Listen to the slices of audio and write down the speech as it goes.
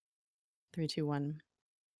Three, two, one.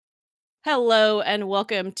 Hello and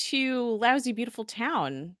welcome to Lousy Beautiful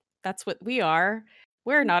Town. That's what we are.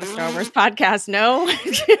 We're not a Star Wars podcast, no. What kind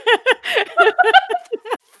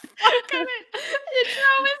of intro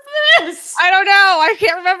is this? I don't know. I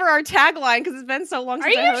can't remember our tagline because it's been so long Are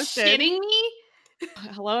since I you hosted. shitting me?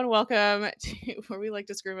 Hello and welcome to where we like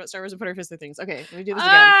to scream about Star Wars and put our fists through things. Okay, let me do this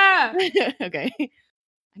again. Okay. I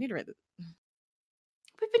need to write this.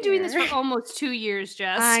 We've been doing this for almost 2 years,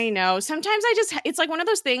 Jess. I know. Sometimes it's like one of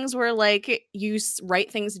those things where like you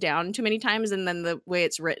write things down too many times and then the way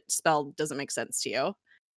it's spelled doesn't make sense to you.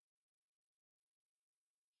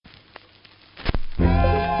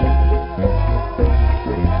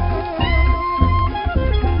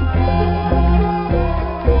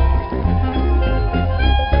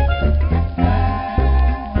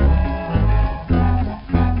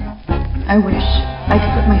 I wish I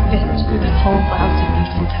could put my fist through this whole lousy,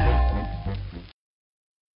 beautiful town.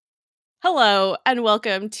 Hello, and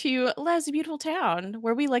welcome to Lousy Beautiful Town,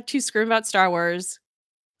 where we like to scream about Star Wars.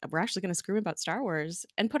 We're actually going to scream about Star Wars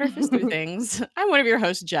and put our fists through things. I'm one of your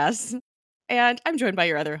hosts, Jess, and I'm joined by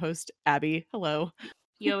your other host, Abby. Hello.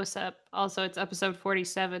 Yo, what's up? Also, it's episode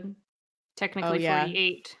 47. Technically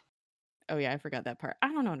 48. Oh, yeah, I forgot that part. I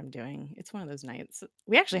don't know what I'm doing. It's one of those nights.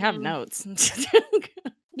 We actually have notes.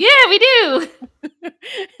 Yeah, we do.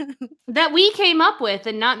 That we came up with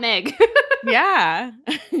and not Meg. Yeah.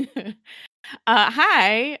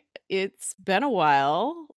 Hi. It's been a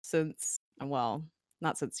while since, well,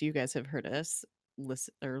 not since you guys have heard us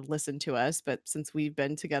listen to us, but since we've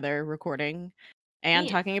been together recording and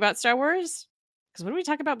talking about Star Wars. Because what did we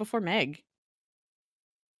talk about before Meg?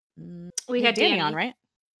 We had Danny on, right?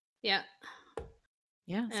 Yeah.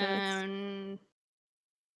 Yeah. So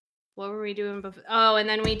what were we doing before? Oh, and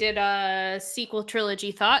then we did sequel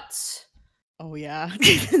trilogy thoughts. Oh, yeah.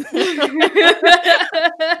 The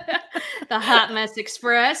Hot Mess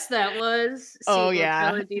Express, that was sequel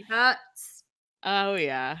trilogy thoughts. Oh,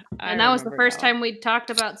 yeah. And that was the first time we talked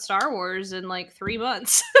about Star Wars in like 3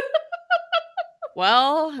 months.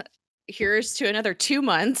 Well, here's to another 2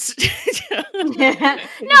 months. No, we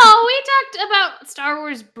talked about Star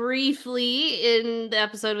Wars briefly in the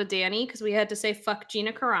episode with Danny because we had to say fuck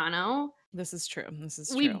Gina Carano. This is true.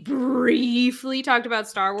 We briefly talked about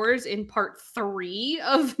Star Wars in part 3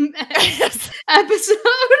 of Meg's episode.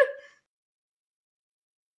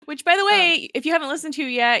 Which, by the way, if you haven't listened to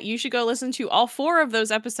yet, you should go listen to all 4 of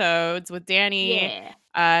those episodes with Danny.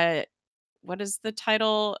 Yeah. What is the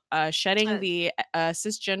title? Shedding the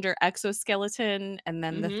cisgender exoskeleton, and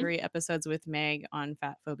then the 3 episodes with Meg on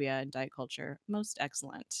fat phobia and diet culture. Most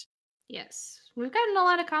excellent. Yes. We've gotten a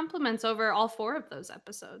lot of compliments over all 4 of those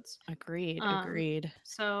episodes. Agreed.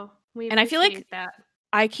 So we and I feel like that.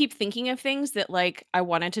 I keep thinking of things that like I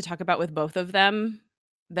wanted to talk about with both of them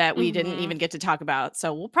that we didn't even get to talk about.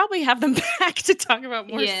 So we'll probably have them back to talk about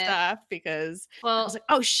more stuff because I was like,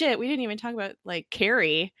 oh shit, we didn't even talk about like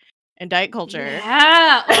Carrie and diet culture.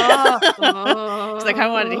 Yeah. Because I kind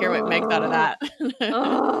of wanted to hear what Meg thought of that.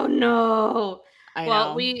 Oh no. I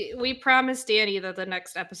know. We promised Danny that the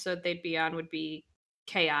next episode they'd be on would be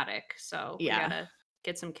chaotic. So we gotta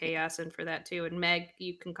get some chaos in for that too. And Meg,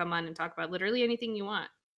 you can come on and talk about literally anything you want.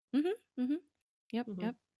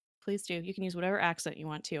 Yep. Please do. You can use whatever accent you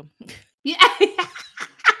want to. Yeah.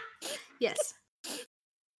 Yes.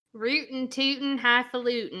 Rootin' tootin'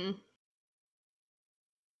 highfalutin'.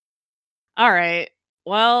 All right.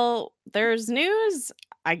 Well, there's news,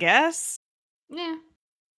 I guess. Yeah.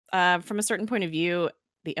 From a certain point of view,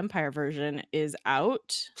 the Empire version is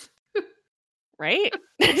out. Right?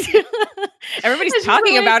 Everybody's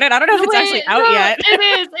talking about it. I don't know if it's actually out yet. It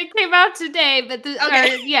is. It came out today, but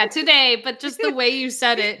today. But just the way you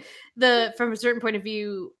said it, from a certain point of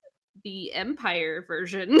view, the Empire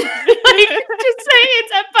version. Just say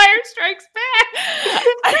it's Empire Strikes Back.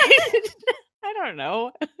 I don't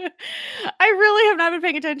know. I really have not been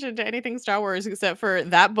paying attention to anything Star Wars except for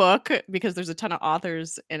that book because there's a ton of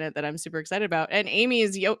authors in it that I'm super excited about. And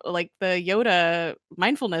Amy's the Yoda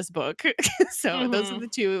mindfulness book. So those are the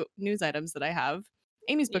 2 news items that I have.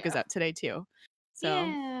 Amy's book is out today too. So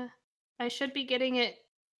yeah, I should be getting it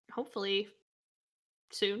hopefully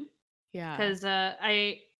soon. Yeah. Because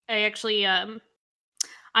I actually on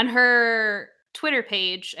her Twitter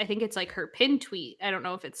page, I think it's like her pinned tweet. I don't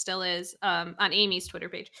know if it still is on Amy's Twitter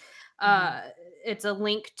page. It's a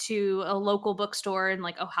link to a local bookstore in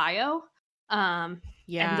like Ohio. And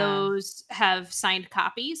those have signed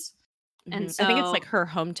copies. And so I think it's like her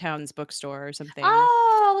hometown's bookstore or something.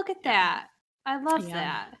 Oh, look at that. I love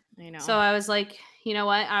that. I know. So I was like, you know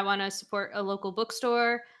what? I want to support a local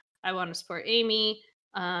bookstore. I want to support Amy.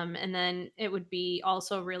 And then it would be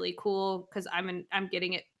also really cool because I'm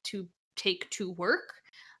getting it to take to work.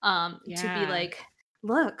 To be Yeah. like,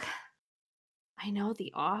 look, I know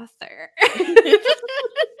the author.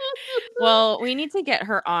 Well, we need to get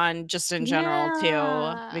her on just in general too,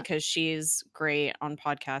 Yeah. because she's great on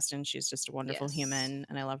podcast and she's just a wonderful Yes. human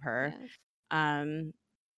and I love her. Yes.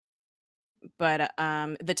 But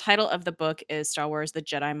the title of the book is Star Wars: The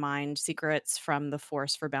Jedi Mind: Secrets from the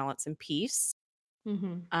Force for Balance and Peace.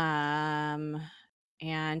 Mhm.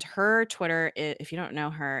 And her Twitter, if you don't know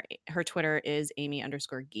her, her Twitter is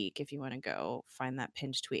Amy_geek. If you want to go find that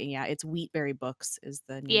pinned tweet, and yeah, it's Wheatberry Books is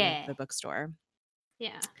the name of Yeah. the bookstore.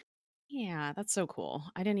 Yeah. Yeah, that's so cool.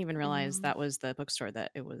 I didn't even realize that was the bookstore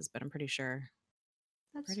that it was, but I'm pretty sure.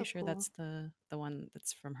 That's Pretty so sure cool. that's the one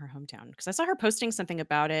that's from her hometown. Because I saw her posting something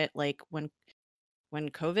about it, like when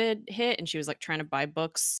COVID hit, and she was like trying to buy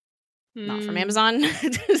books not from Amazon.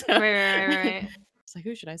 So, Right. it's like,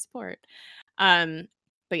 who should I support? But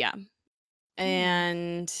yeah,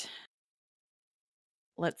 and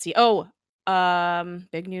let's see. Oh,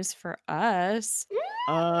 big news for us.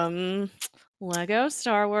 Lego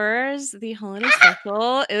Star Wars: The Holiday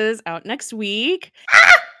Special is out next week.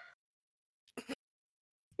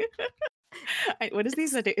 What is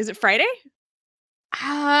these? Is it Friday?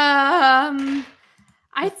 I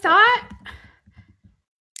thought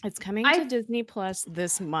It's coming to Disney Plus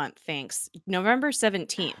this month. Thanks. November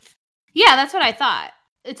 17th. Yeah, that's what I thought.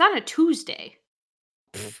 It's on a Tuesday.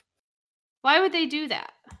 Why would they do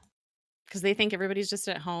that? Because they think everybody's just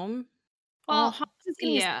at home. Well, Hans is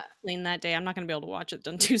getting his teeth cleaned that day. I'm not going to be able to watch it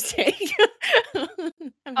on Tuesday.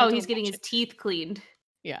 He's getting his teeth cleaned.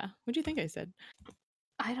 Yeah. What do you think I said?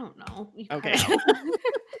 I don't know. Okay.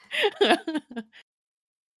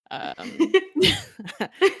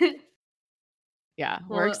 Yeah,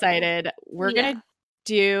 we're excited. We're gonna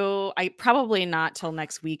do. Probably not till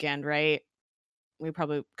next weekend, right? We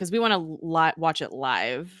probably, because we want to watch it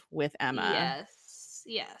live with Emma.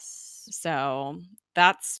 Yes. So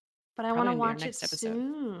that's. But I want to watch it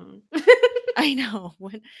soon. I know.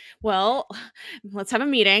 Well, let's have a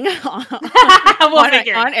meeting on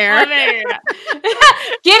air.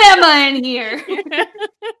 Get Emma in here.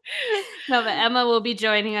 No, but Emma will be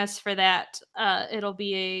joining us for that. It'll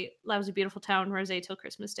be a Lousy Beautiful Town Rose Till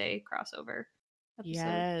Christmas Day crossover episode.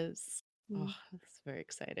 Yes. Oh, that's very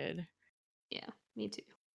excited. Yeah, me too.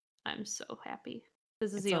 I'm so happy.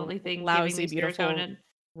 This is It's the only thing Lousy giving me Beautiful serotonin.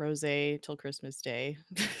 Rose Till Christmas Day.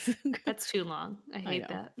 That's too long. I hate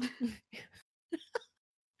that.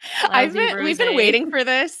 We've been waiting for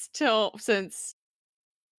this since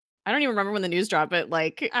I don't even remember when the news dropped, but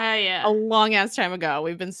like a long ass time ago.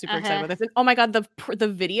 We've been super excited about this. And oh my god, the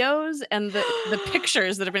videos and the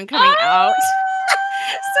pictures that have been coming out.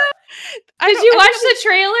 Did you watch the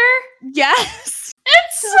trailer? Yes.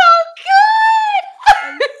 It's so good.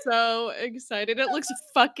 I'm so excited. It looks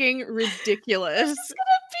fucking ridiculous. This is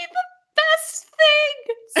gonna be the best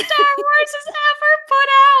thing Star Wars has ever put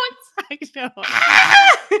out. I know.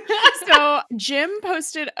 So Jim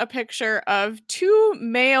posted a picture of 2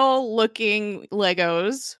 male-looking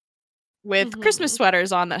Legos with Christmas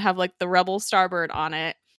sweaters on that have like the Rebel Starbird on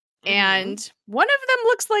it, and one of them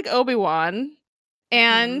looks like Obi-Wan.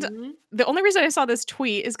 And the only reason I saw this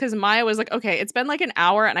tweet is because Maya was like, okay, it's been like an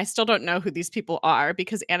hour and I still don't know who these people are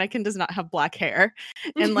because Anakin does not have black hair.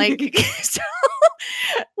 And like, so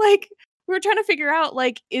like we were trying to figure out,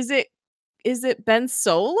 like, is it Ben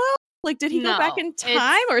Solo? Like, did he go back in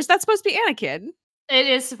time, or is that supposed to be Anakin? It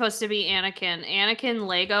is supposed to be Anakin. Anakin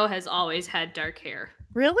Lego has always had dark hair.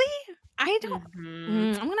 Really? I don't.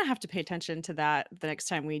 I'm gonna have to pay attention to that the next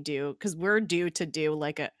time we do, because we're due to do.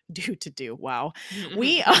 Wow,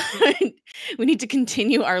 we need to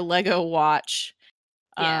continue our Lego watch,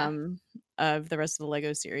 of the rest of the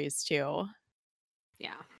Lego series too.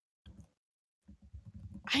 Yeah,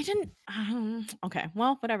 I didn't. Okay,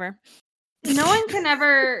 well, whatever. No one can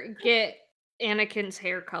ever get Anakin's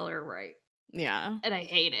hair color right. Yeah, and I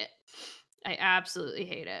hate it. I absolutely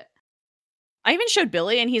hate it. I even showed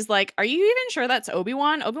Billy and he's like, are you even sure that's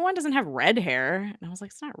Obi-Wan? Obi-Wan doesn't have red hair. And I was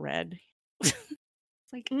like, it's not red. It's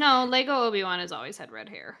like, no, Lego Obi-Wan has always had red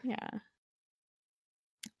hair. Yeah.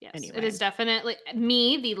 Yes. Anyway. It is definitely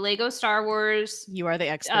me, the Lego Star Wars. You are the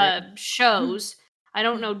expert. Shows. I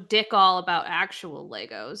don't know dick all about actual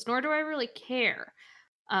Legos, nor do I really care.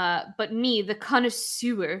 But me, the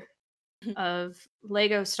connoisseur of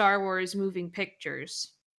Lego Star Wars moving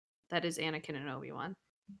pictures, that is Anakin and Obi-Wan.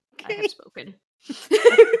 I have spoken.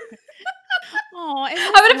 Oh, I'm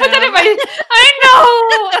gonna put that in my. I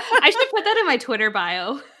know. I should put that in my Twitter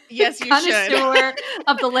bio. Yes, you Connoisseur should.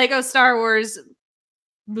 of the Lego Star Wars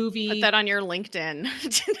movie. Put that on your LinkedIn.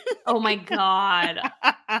 Oh my god.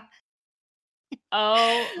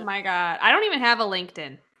 Oh my god. I don't even have a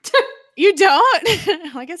LinkedIn. You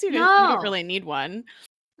don't? I guess you don't No. really need one.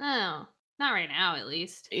 No, not right now, at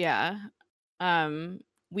least. Yeah.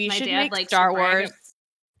 We My should dad make likes to Star brag Wars.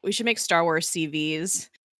 We should make Star Wars CVs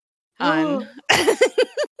on.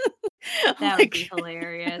 That would be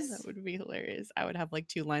hilarious. That would be hilarious. I would have like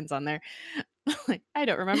 2 lines on there. Like, I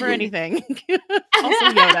don't remember anything. Also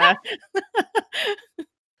Yoda.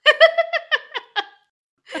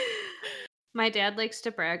 My dad likes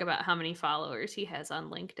to brag about how many followers he has on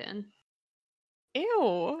LinkedIn.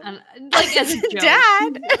 Ew. And, like, as a joke.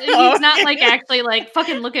 Dad. He's not like actually like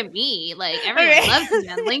fucking look at me. Like everyone Okay. loves me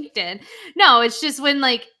on LinkedIn. No, it's just when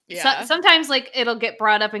like Yeah. sometimes like it'll get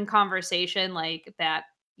brought up in conversation like that.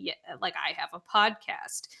 Yeah, like I have a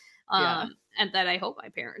podcast. Yeah. And that I hope my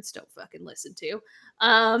parents don't fucking listen to.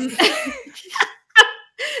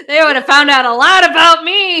 They would have found out a lot about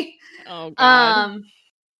me. Oh god.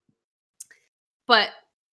 But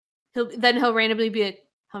he'll randomly be like,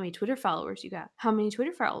 how many Twitter followers you got? How many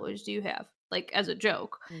Twitter followers do you have? Like as a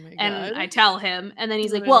joke. Oh my And god. I tell him, and then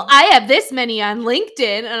he's like, What well, is- I have this many on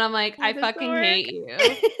LinkedIn. And I'm like, I How does fucking that hate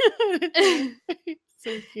you.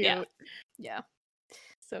 So cute. Yeah.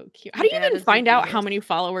 So cute. My How do you dad even is the find out how cutest. many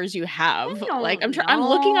followers you have? don't Like I'm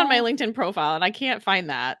looking on my know. LinkedIn profile and I can't find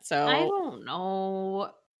that. I So don't know.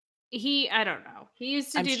 I don't know. He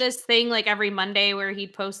used to I'm do sh- this thing like every Monday where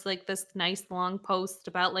he'd post like this nice long post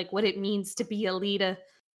about like what it means to be a leader.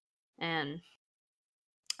 And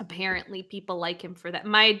apparently people like him for that.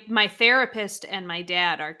 My therapist and my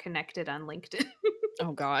dad are connected on LinkedIn.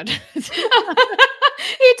 oh god. He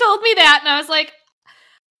told me that and I was like,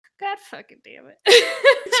 God fucking damn it.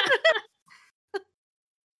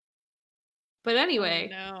 But anyway,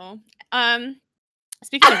 Oh, no.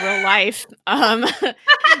 Speaking of real life,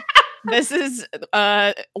 this is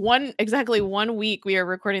exactly 1 week we are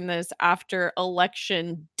recording this after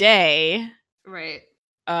election day. right.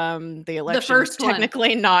 The election is first one.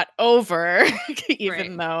 technically not over, Right.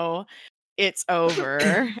 even though it's over.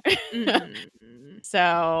 Mhm.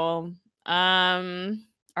 So,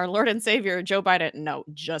 our Lord and Savior Joe Biden. No,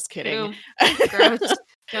 just kidding. Ew. Gross.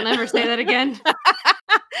 Don't ever say that again.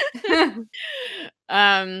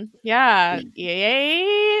 Yeah,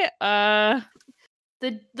 yay.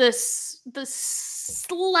 The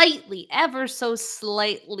slightly, ever so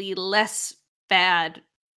slightly less bad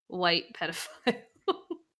white pedophile.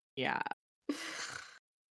 Yeah.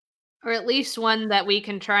 Or at least one that we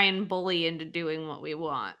can try and bully into doing what we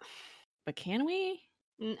want. But can we?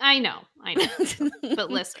 I know.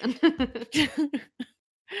 But listen.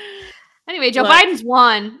 Anyway, Joe Look. Biden's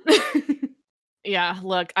won. Yeah,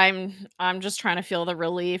 look, I'm just trying to feel the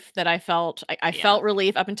relief that I felt. I Yeah. felt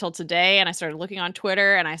relief up until today, and I started looking on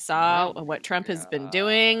Twitter, and I saw Oh what Trump has been God.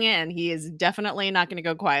 doing, and he is definitely not going to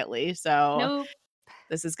go quietly. So Nope.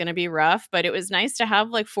 this is going to be rough, but it was nice to have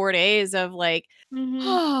like 4 days of like, Mhm.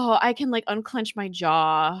 oh, I can like unclench my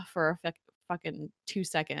jaw for a fucking 2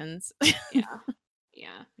 seconds.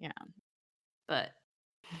 Yeah. Yeah. But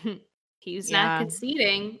he's Yeah. not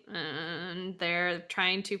conceding, and they're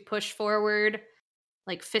trying to push forward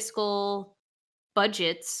like fiscal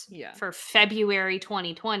budgets Yeah. for February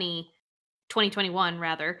 2021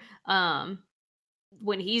 rather,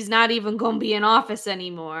 when he's not even going to be in office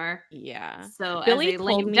anymore. Yeah. So Billy as a told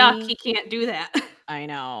lame duck, me- he can't do that. I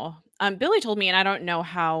know. Billy told me, and I don't know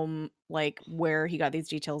how, like, where he got these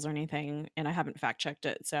details or anything, and I haven't fact checked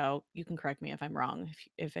it. So you can correct me if I'm wrong,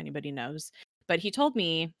 if anybody knows. But he told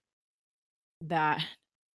me that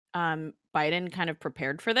Biden kind of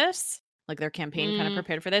prepared for this, like their campaign kind of Mm.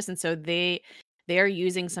 prepared for this, and so they are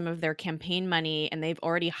using some of their campaign money, and they've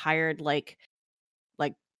already hired like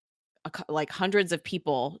hundreds of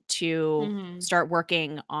people to Mhm. start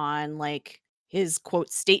working on like his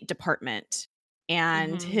quote State Department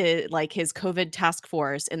and Mhm. his COVID task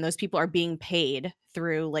force, and those people are being paid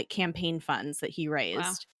through like campaign funds that he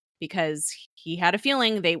raised because he had a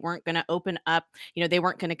feeling they weren't going to open up, they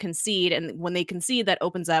weren't going to concede, and when they concede, that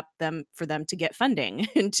opens up for them to get funding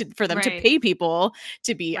and for them to Right. pay people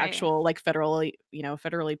to be Right. actual like federally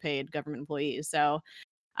paid government employees. So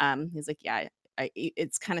he's like, yeah,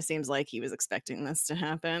 it's kind of seems like he was expecting this to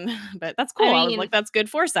happen, but that's cool. I was mean- like, that's good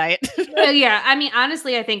foresight. Yeah, I mean,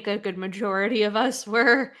 honestly, I think a good majority of us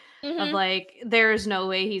were of Mhm. like, there's no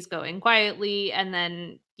way he's going quietly. And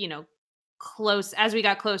then, as we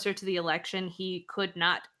got closer to the election, he could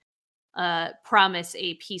not promise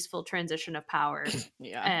a peaceful transition of power.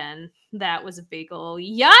 Yeah. And that was a big ol'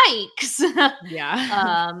 yikes.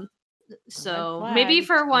 Yeah. So maybe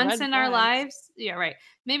for once red in our flags. lives, yeah, right.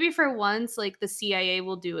 Maybe for once, like the CIA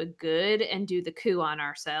will do a good and do the coup on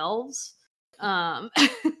ourselves.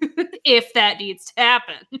 If that needs to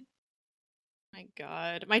happen. My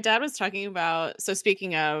God. My dad was talking about, so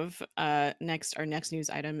speaking of our next news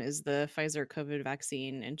item is the Pfizer COVID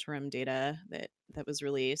vaccine interim data that was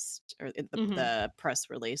released, or Mhm. the press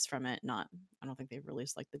release from it. Not, I don't think they've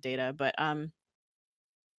released like the data, but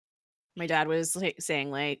my dad was like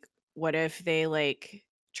saying like, what if they like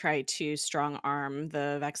try to strong arm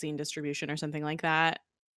the vaccine distribution or something like that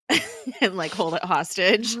and like hold it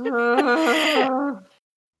hostage?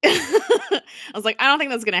 I was like, I don't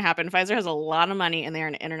think that's going to happen. Pfizer has a lot of money and they're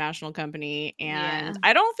an international company. And Yeah.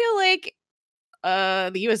 I don't feel like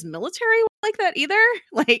the US military would like that either.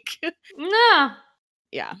 Like, No.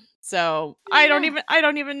 yeah. So I Yeah.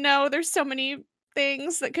 don't even know. There's so many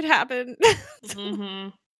things that could happen. Mm-hmm.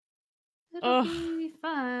 It'll Ugh. be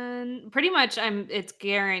fun. Pretty much it's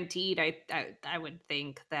guaranteed. I would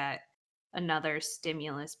think that another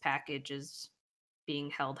stimulus package is being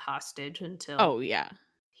held hostage until Oh yeah,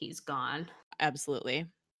 he's gone. absolutely.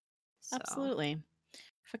 So Absolutely.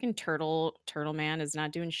 Fucking turtle man is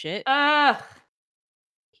not doing shit. Ugh.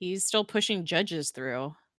 He's still pushing judges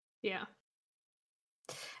through. Yeah.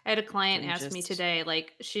 I had a client And ask me just today,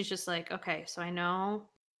 like, she's just like, okay, so I know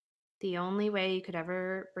the only way you could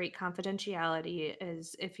ever break confidentiality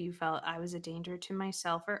is if you felt I was a danger to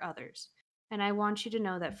myself or others. And I want you to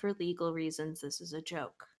know that for legal reasons, this is a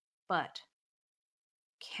joke. But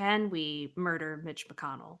can we murder Mitch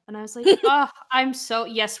McConnell? And I was like, oh,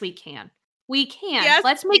 yes, we can. We can. Yes,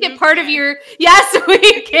 Let's make it you part of can. your, yes,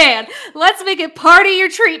 we can. Let's make it part of your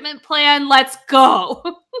treatment plan. Let's go.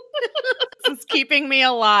 This is keeping me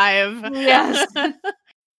alive. Yes.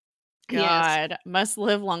 Yes. God, must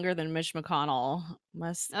live longer than Mitch McConnell.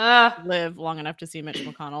 Must live long enough to see Mitch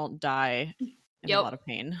McConnell die in a lot of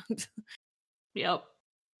pain. Yep.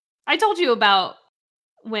 I told you about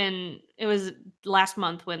when it was last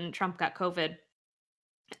month when Trump got COVID.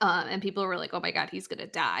 And people were like, "Oh my God, he's gonna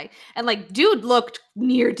die!" And like, dude looked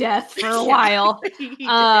near death for a while. He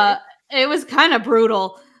did. It was kind of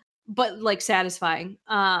brutal, but like satisfying.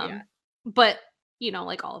 Yeah. But you know,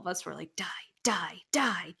 like all of us were like, "Die, die,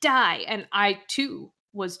 die, die," and I too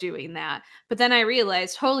was doing that. But then I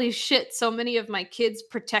realized, holy shit, so many of my kids'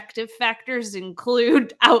 protective factors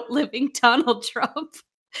include outliving Donald Trump.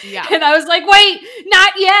 Yeah. And I was like, wait,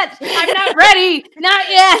 not yet. I'm not ready. Not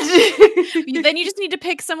yet. Then you just need to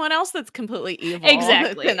pick someone else that's completely evil.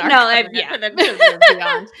 Exactly. Than our No, government, yeah. than they're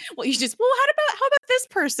beyond. Well, how about this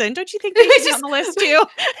person? Don't you think they should be on the list too?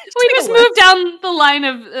 We just moved down the line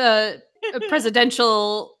of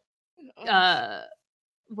presidential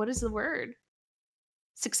what is the word?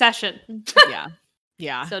 Succession. Yeah.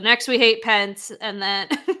 Yeah. So next we hate Pence, and then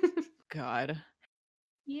God.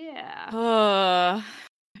 Yeah.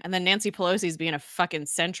 And then Nancy Pelosi's being a fucking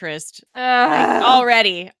centrist. Like,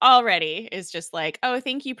 already is just like, oh,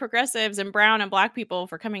 thank you, progressives and brown and black people,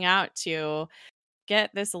 for coming out to get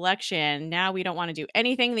this election. Now we don't want to do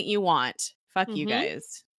anything that you want. Fuck you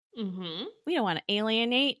guys. Mm-hmm. We don't want to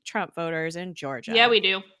alienate Trump voters in Georgia. Yeah, we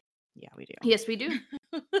do. Yeah, we do. Yes, we do.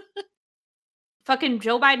 Fucking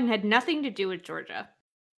Joe Biden had nothing to do with Georgia.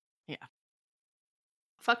 Yeah.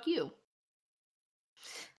 Fuck you.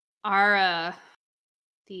 Our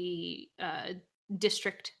the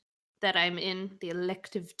district that I'm in, the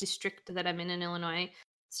elective district that I'm in Illinois,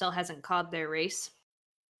 still hasn't called their race.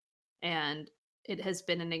 And it has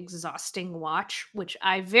been an exhausting watch, which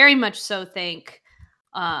I very much so thank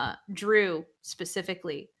Drew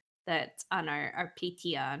specifically, that's on our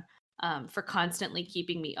Patreon, for constantly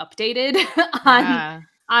keeping me updated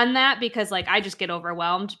on that, because like I just get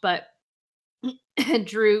overwhelmed. But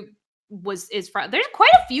Drew is from, there's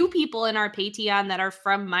quite a few people in our Patreon that are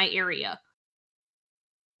from my area.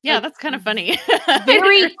 Yeah, like, that's kind of funny.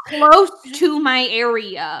 Very close to my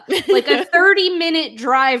area. Like a 30-minute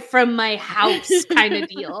drive from my house kind of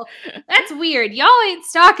deal. That's weird. Y'all ain't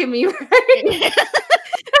stalking me, right?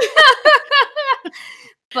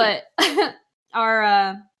 But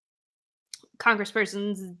our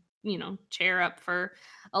congressperson's, chair up for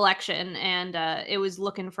election, and it was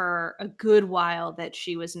looking for a good while that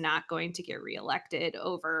she was not going to get reelected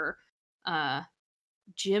over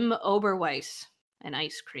Jim Oberweis, an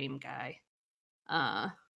ice cream guy.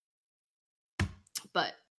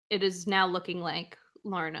 But it is now looking like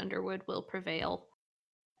Lauren Underwood will prevail,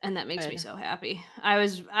 and that makes me so happy. I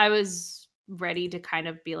was ready to kind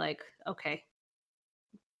of be like, okay,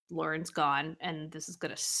 Lauren's gone and this is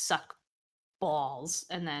gonna suck balls,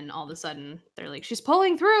 and then all of a sudden they're like, she's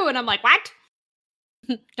pulling through, and I'm like, what?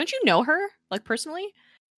 Don't you know her, like, personally?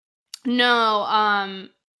 No,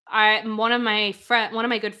 I one of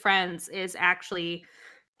my good friends is actually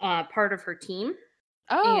part of her team,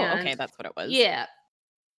 Oh, okay, and that's what it was. yeah,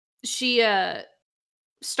 she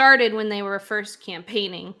started when they were first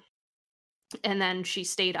campaigning, and then she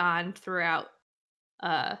stayed on throughout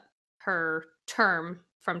uh her term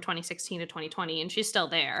from 2016 to 2020, and she's still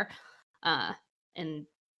there, uh and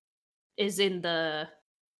is in the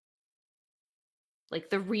like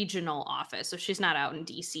the regional office, so she's not out in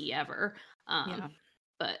DC ever. Yeah,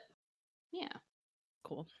 But yeah,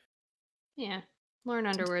 cool. yeah, Lauren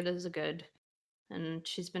Underwood is a good, and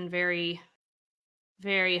she's been very,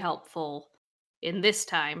 very helpful in this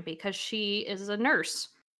time because she is a nurse.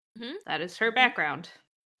 Mhm, That is her mhm. background.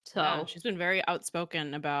 Yeah, So, she's been very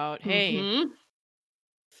outspoken about, "Hey, mhm,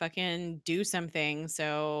 fucking do something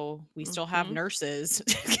so we still have mhm, nurses,"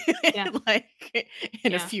 yeah, like,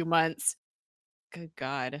 in a yeah. few months. Good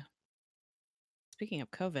god. Speaking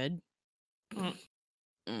of COVID, Mm.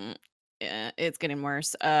 mm, yeah, it's getting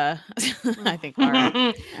worse. I think our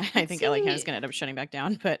I let's think LA County's see. gonna end up shutting back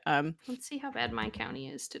down, but, Let's see how bad my county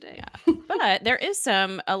is today. yeah. But there is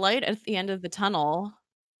some a light at the end of the tunnel.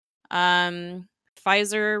 Um,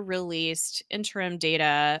 Pfizer released interim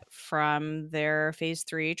data from their phase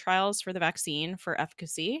 3 trials for the vaccine for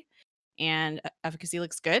efficacy, and efficacy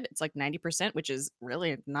looks good. It's like 90%, which is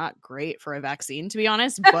really not great for a vaccine, to be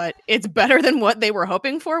honest, but it's better than what they were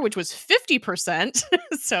hoping for, which was 50%.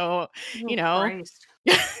 So, Oh you know, Christ.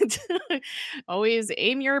 always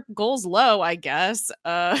aim your goals low, I guess,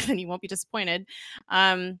 and you won't be disappointed.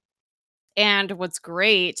 Um, and what's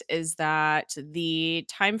great is that the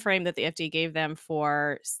time frame that the FDA gave them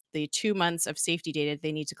for the 2 months of safety data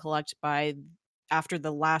they need to collect by after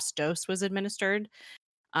the last dose was administered,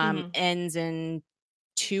 Mhm. ends in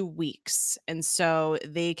 2 weeks. And so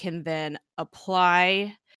they can then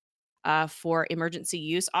apply for emergency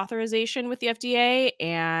use authorization with the FDA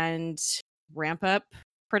and ramp up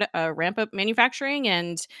ramp up manufacturing.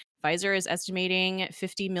 And Pfizer is estimating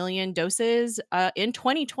 50 million doses in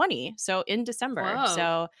 2020, so in December. Whoa.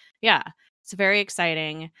 So yeah, it's very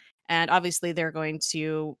exciting. And obviously, they're going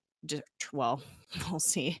to. Well, we'll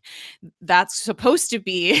see. That's supposed to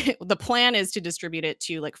be the plan is to distribute it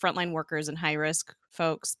to like frontline workers and high risk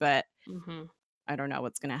folks, but Mhm. I don't know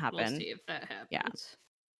what's going to We'll happen. see if that Yeah. happens.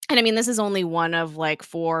 And I mean, this is only one of like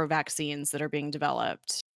 4 vaccines that are being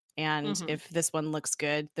developed. And Mhm. if this one looks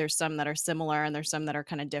good, there's some that are similar and there's some that are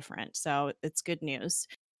kind of different. So it's good news.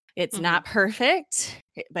 It's Mhm. not perfect,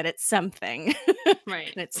 but it's something.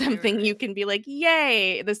 Right. And it's Right. Right. something you Right. can be like,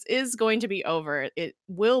 yay, this is going to be over. It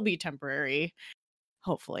will be temporary,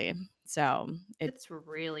 hopefully. So it It's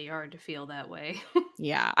really hard to feel that way.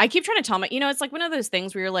 yeah, I keep trying to tell my it's like one of those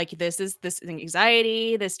things where you're like, this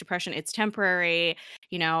anxiety, this depression, it's temporary,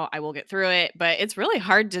 I will get through it. But it's really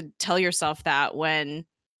hard to tell yourself that when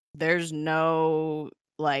there's no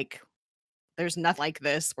like there's nothing like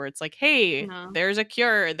this where it's like, hey, No. there's a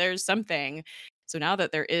cure, there's something. So now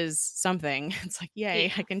that there is something, it's like, yay,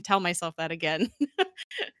 Yeah. I can tell myself that again.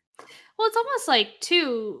 Well, it's almost like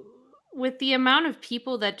too with the amount of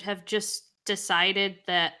people that have just decided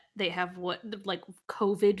that they have like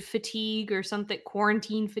COVID fatigue or something,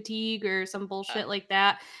 quarantine fatigue or some Uh, bullshit like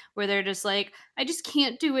that, where they're just like, I just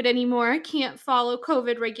can't do it anymore. I can't follow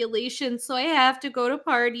COVID regulations, so I have to go to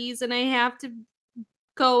parties and I have to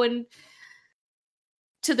go and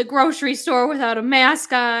to the grocery store without a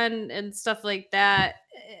mask on and stuff like that.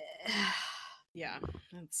 yeah,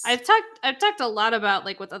 that's I've talked a lot about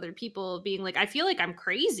like with other people being like I feel like I'm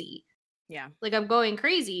crazy. yeah, Like I'm going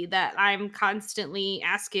crazy that I'm constantly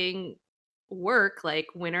asking work like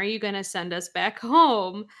when are you going to send us back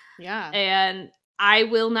home? yeah, And I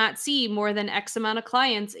will not see more than x amount of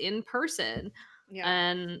clients in person yeah.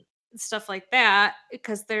 and stuff like that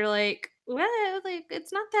because they're like well like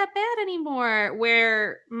it's not that bad anymore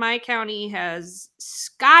where my county has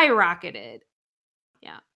skyrocketed.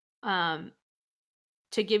 Yeah. Um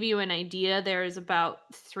to give you an idea, there is about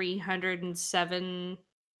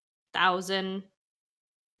 307,000,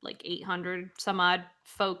 like 800 some odd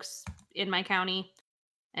folks in my county,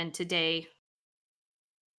 and today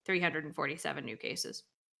 347 new cases.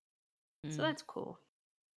 So Mm, that's cool.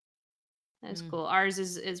 That's mm, cool. Ours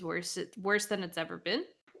is worse than it's ever been.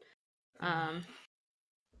 Um,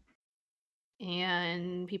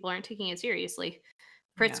 and people aren't taking it seriously.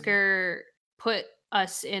 yeah. Pritzker put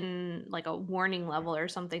us in like a warning level or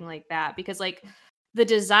something like that because like the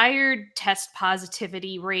desired test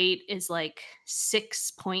positivity rate is like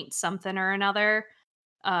 6 point something or another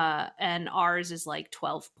and ours is like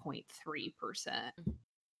 12.3%.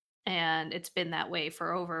 and it's been that way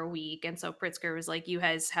for over a week. And so Pritzker was like, "You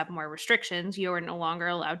guys have more restrictions. You are no longer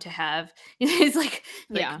allowed to have." It's like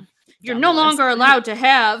Yeah. you're John no Lewis. longer allowed to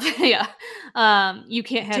have. Yeah, you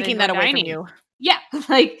can't have Taking indoor that away from dining. you. Yeah,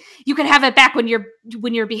 like you can have it back when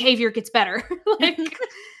your behavior gets better. Like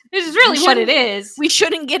this is really what it is. We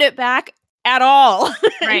shouldn't get it back at all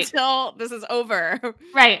Right. until this is over.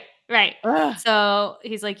 Right. Ugh. So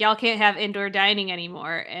he's like, y'all can't have indoor dining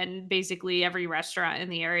anymore. And basically every restaurant in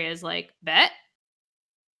the area is like, bet.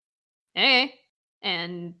 Hey.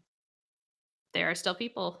 And there are still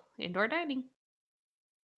people indoor dining.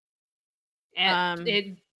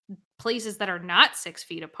 And places that are not 6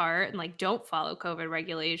 feet apart and like don't follow COVID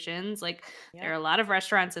regulations. Like there are a lot of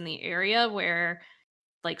restaurants in the area where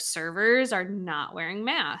like servers are not wearing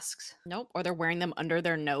masks. Nope. Or they're wearing them under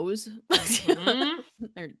their nose. Mhm.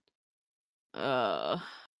 They're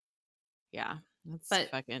yeah. That's But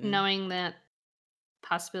fucking knowing that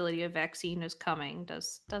possibility of vaccine is coming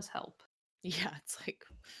does help yeah, it's like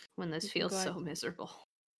when this you can feels go so out- miserable.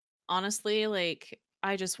 honestly, like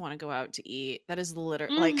I just want to go out to eat. That is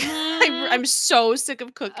literally like Mhm. I'm so sick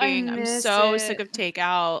of cooking. I'm miss so sick it. of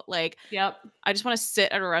takeout. Like Yep. I just want to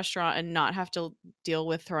sit at a restaurant and not have to deal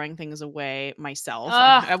with throwing things away myself.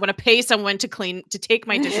 Ugh. I want to pay someone to take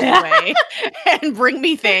my dishes away and bring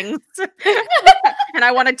me things. And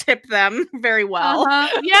I want to tip them very well.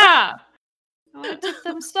 Yeah. I want to tip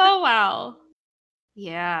them so well.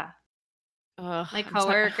 Yeah. Ugh, My I'm so-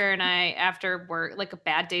 coworker and I, after work, like a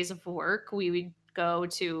bad days of work, we would go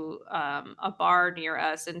to a bar near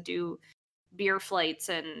us and do beer flights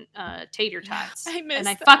and tater tots. I miss and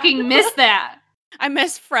I that. fucking miss that. I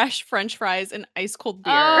miss fresh French fries and ice cold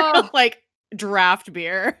beer. Oh. Like draft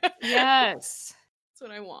beer. Yes. That's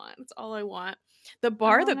what I want. That's all I want. The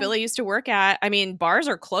bar that Billy used to work at, I mean, bars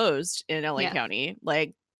are closed in LA County.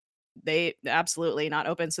 Like they absolutely not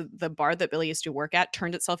open. So the bar that Billy used to work at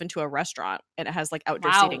turned itself into a restaurant and it has like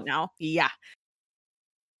outdoor seating now. Yeah.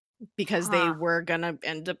 Because they were gonna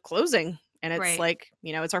end up closing. And it's like,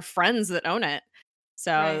 you know, it's our friends that own it.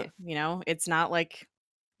 So, you know, it's not like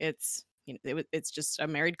it's you know, it's just a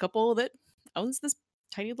married couple that owns this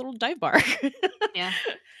tiny little dive bar. Yeah.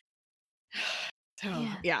 So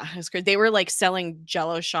yeah, it was great. They were like selling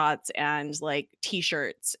Jello shots and like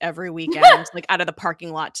T-shirts every weekend, like out of the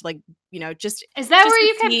parking lot to like, you know, just Is that just where to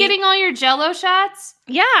you kept see- getting all your Jello shots?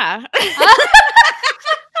 Yeah.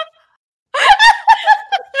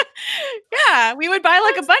 Yeah, we would buy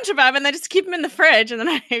like a bunch of them and then just keep them in the fridge, and then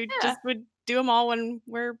I just would do them all when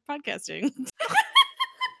we're podcasting.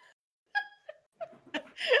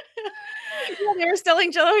 Yeah, they were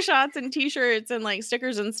selling Jello shots and T-shirts and like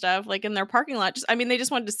stickers and stuff like in their parking lot. Just, I mean, they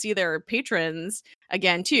just wanted to see their patrons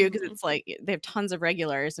again too, because it's like they have tons of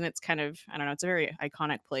regulars, and it's kind of, I don't know, it's a very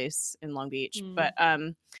iconic place in Long Beach. But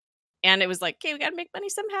and it was like, okay, we got to make money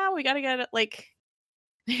somehow. We got to get it like.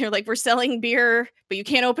 You're like, we're selling beer, but you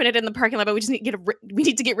can't open it in the parking lot. But we just need to we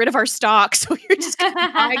need to get rid of our stock, so you're just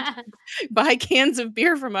gonna buy cans of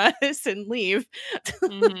beer from us and leave.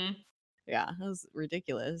 Yeah, that was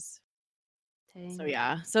ridiculous. Dang. So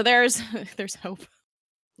yeah, so there's hope.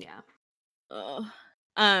 Yeah.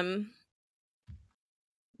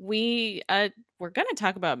 We're gonna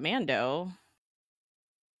talk about Mando.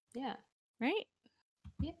 Yeah. Right.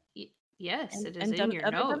 Yeah. Yes, and, it is in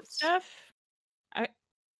your notes. Stuff.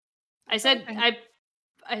 I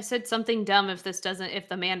said something dumb if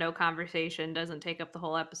the Mando conversation doesn't take up the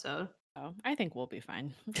whole episode. Oh, I think we'll be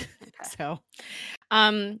fine. Okay. So,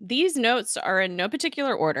 these notes are in no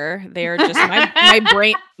particular order. They are just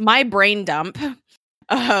my brain dump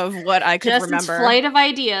of what I could Justin's remember. Flight of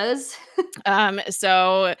ideas.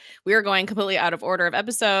 So we are going completely out of order of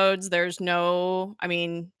episodes. There's no, I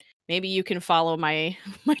mean, maybe you can follow my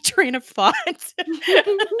train of thought. Let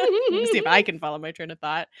me see if I can follow my train of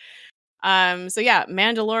thought. So yeah,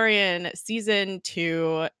 Mandalorian season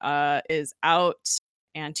 2 is out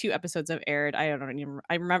and 2 episodes have aired. I don't even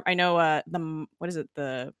I remember I know what's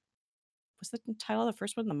the title of the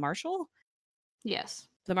first one? The Marshal? Yes.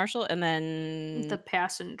 The Marshal, and then The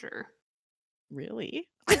Passenger. Really?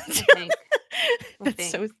 I think.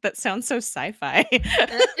 That sounds so sci-fi.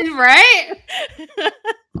 Right?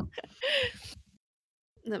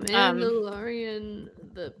 The Mandalorian,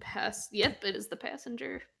 Yep, it is The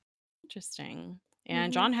Passenger. Interesting.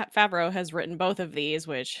 And Jon Favreau has written both of these,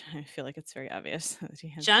 which I feel like it's very obvious that he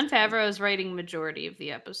has. Jon Favreau is writing majority of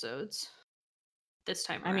the episodes this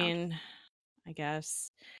time around. I mean, I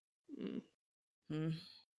guess. And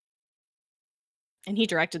he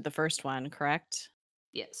directed the first one, correct?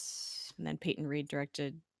 Yes. And then Peyton Reed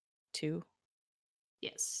directed 2.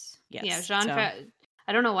 Yes. Yes. Yeah,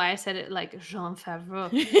 I don't know why I said it like Jean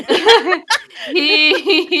Favreau.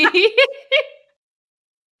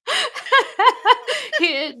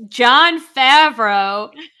 he, John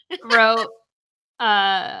Favreau wrote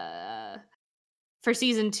for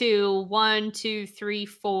season 2, 1, 2, 3,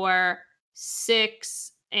 4,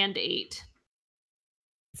 6, and 8.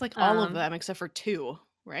 It's like all of them except for 2,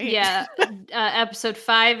 right? Yeah. Episode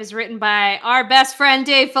 5 is written by our best friend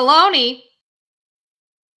Dave Filoni.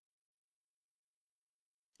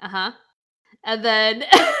 And then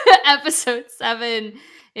episode 7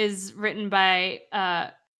 is written by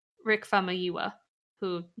Rick Famuyiwa,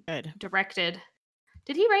 who directed.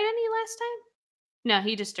 Did he write any last time? No,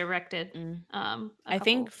 he just directed. I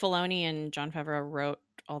think Filoni and Jon Favreau wrote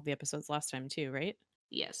all the episodes last time too, right?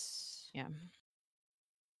 Yes. Yeah.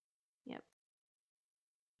 Yep.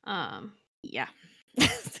 Yeah.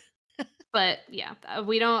 But yeah,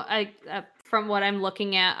 we don't. From what I'm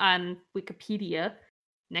looking at on Wikipedia,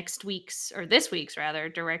 this week's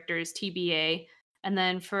director is TBA, and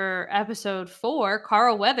then for episode 4,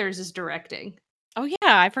 Carl Weathers is directing. Oh yeah,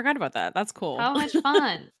 I forgot about that. That's cool. How much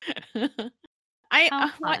fun!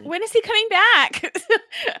 When is he coming back?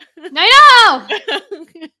 I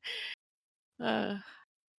know.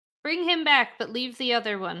 Bring him back, but leave the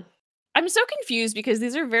other one. I'm so confused because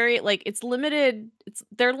these are very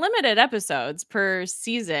they're limited episodes per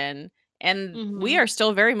season, and we are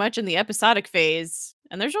still very much in the episodic phase,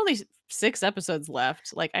 and there's only 6 episodes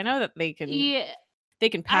left. Like, I know that they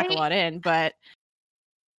can pack a lot in, but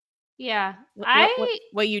yeah,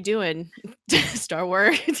 what you doing, Star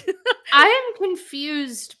Wars? I am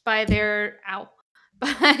confused by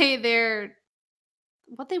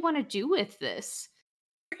what they want to do with this.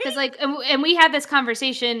 Because and we had this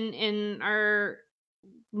conversation in our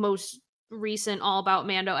most recent All About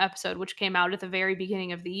Mando episode, which came out at the very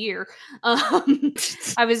beginning of the year.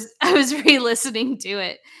 I was re-listening to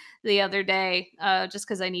it the other day, just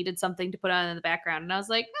because I needed something to put on in the background, and I was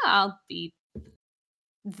like, I'll be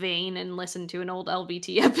vain and listen to an old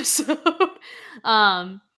LBT episode.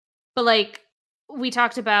 But we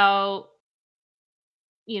talked about,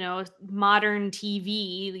 modern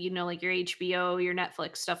TV, like your HBO, your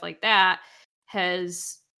Netflix, stuff like that,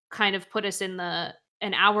 has kind of put us in an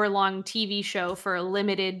hour-long TV show for a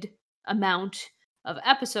limited amount of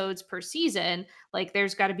episodes per season. Like,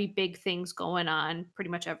 there's got to be big things going on pretty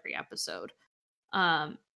much every episode.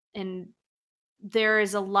 And there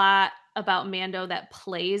is a lot about Mando that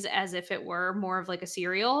plays as if it were more of like a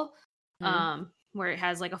serial, where it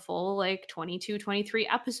has like a full 22, 23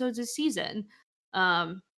 episodes a season.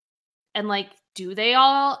 And do they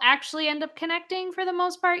all actually end up connecting for the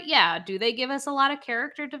most part? Yeah. Do they give us a lot of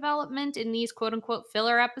character development in these quote unquote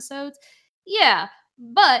filler episodes? Yeah.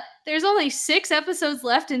 But there's only 6 episodes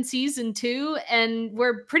left in season 2, and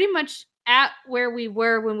we're pretty much at where we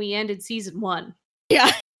were when we ended season 1.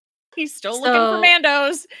 Yeah. He's still looking for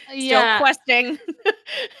Mandos. Still questing.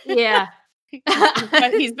 Yeah.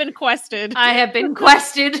 He's been quested. I have been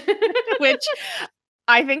quested. Which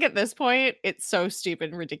I think at this point, it's so stupid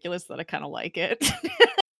and ridiculous that I kind of like it.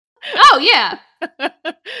 Oh, yeah. There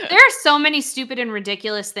are so many stupid and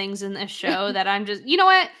ridiculous things in this show that I'm just, you know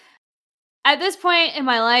what? At this point in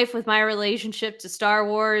my life with my relationship to Star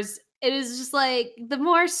Wars, it is just the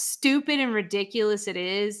more stupid and ridiculous it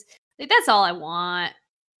is, that's all I want.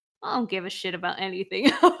 I don't give a shit about anything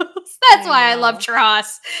else. That's why I love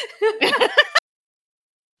Tross.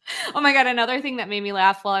 Oh my god, another thing that made me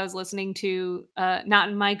laugh while I was listening to Not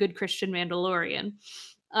in My Good Christian Mandalorian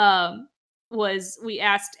was we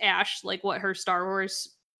asked Ash what her Star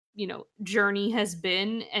Wars journey has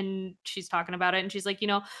been, and she's talking about it, and she's like,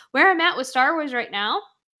 where I'm at with Star Wars right now,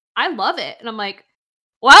 I love it. And I'm like,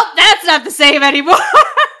 well, that's not the same anymore.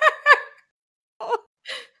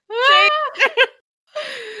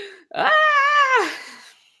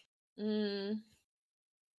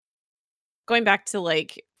 Going back to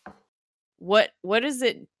what is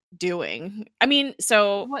it doing? I mean,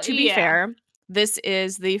 so to be fair, this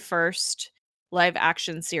is the first live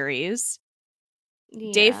action series.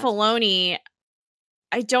 Yeah. Dave Filoni,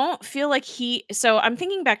 I don't feel like so I'm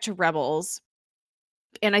thinking back to Rebels,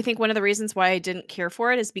 and I think one of the reasons why I didn't care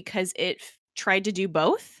for it is because it tried to do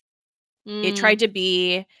both. It tried to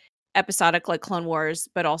be episodic like Clone Wars,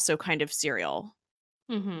 but also kind of serial.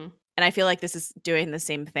 Mm-hmm. And I feel like this is doing the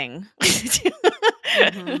same thing.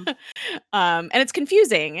 Mm-hmm. And it's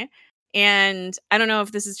confusing. And I don't know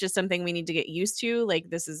if this is just something we need to get used to. Like,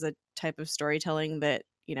 this is a type of storytelling that,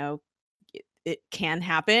 it can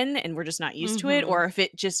happen and we're just not used to it. Or if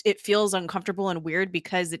it feels uncomfortable and weird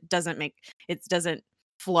because it doesn't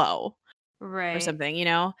flow. Right. or something, you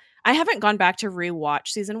know? I haven't gone back to rewatch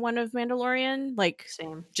season 1 of Mandalorian, like,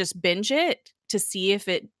 Same. just binge it to see if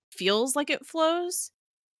it feels like it flows.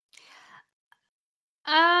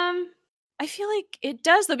 Um, I feel like it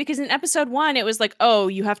does though, because in episode 1, it was like, "Oh,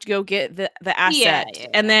 you have to go get the yeah, asset."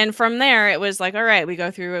 And yeah. then from there, it was like, "All right, we go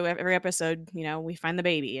through every episode, you know, we find the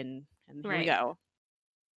baby and here we Right. go."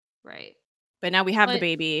 Right. But now we have the But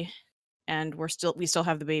baby and we still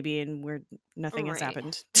have the baby and nothing has right.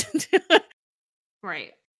 happened.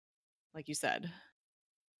 Right. Like you said.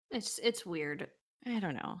 It's weird. I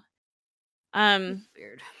don't know. It's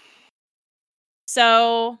weird.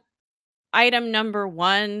 So item number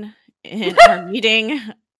 1 in our meeting,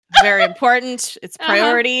 very important, it's Uh-huh.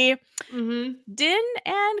 priority. Mm-hmm. Din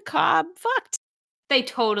and Cobb fucked. They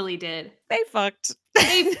totally did. They fucked.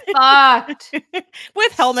 They fucked.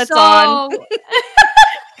 With helmets on.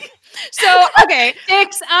 So, okay.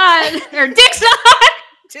 Dicks on. Or dicks on.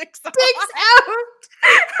 Dicks on. Dicks out.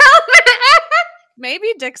 Helmet out.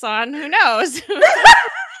 Maybe dicks on. Who knows?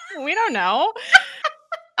 We don't know.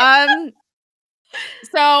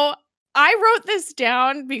 So I wrote this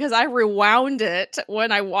down because I rewound it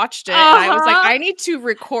when I watched it. And I was like, I need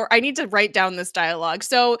to write down this dialogue.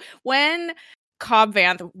 So when Cobb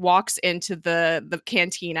Vanth walks into the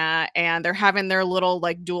cantina and they're having their little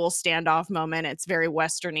like dual standoff moment, it's very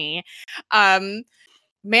westerny.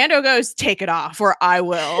 Mando goes, "Take it off or I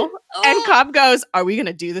will." And Cobb goes, "Are we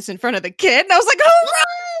gonna do this in front of the kid?" And I was like, "Oh,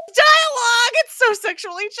 dialogue! It's so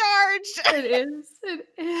sexually charged." It is. It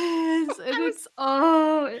is. And it's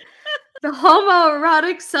the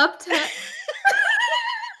homoerotic subtext.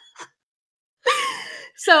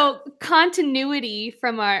 So continuity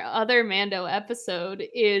from our other Mando episode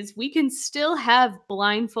is we can still have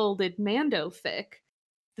blindfolded Mando fic,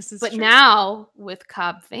 This is but true. now with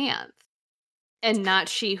Cobb Vanth, and not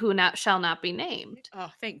she who shall not be named.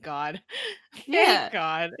 Oh, thank God. Yeah. Thank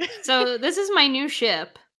God. So this is my new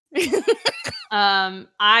ship.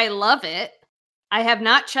 I love it. I have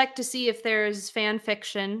not checked to see if there's fan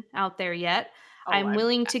fiction out there yet. I'm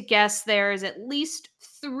willing to guess there's at least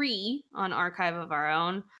 3 on Archive of Our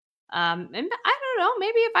Own. And I don't know,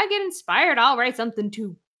 maybe if I get inspired, I'll write something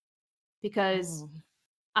too. Because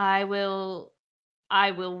I will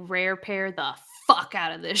rare pair the fuck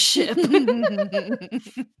out of this ship.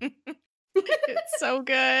 It's so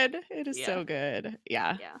good. It is so good.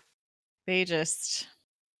 Yeah. Yeah. They just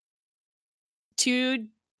 2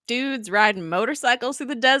 dudes riding motorcycles through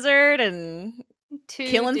the desert and 2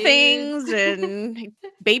 killing dudes. things and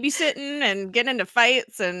babysitting and getting into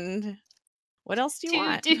fights and what else do you 2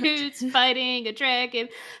 want? dudes fighting a dragon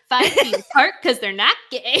 5 feet apart because they're not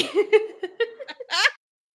gay.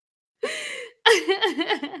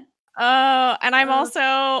 Oh, and I'm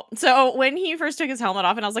also so when he first took his helmet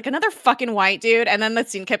off and I was like, another fucking white dude, and then the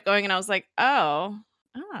scene kept going and I was like, oh,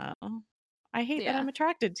 I hate that I'm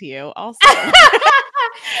attracted to you also.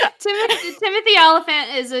 Timothy Oliphant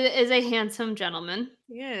is a handsome gentleman.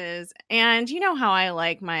 He is. And you know how I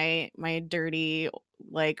like my dirty,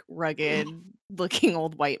 like rugged looking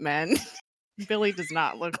old white men. Billy does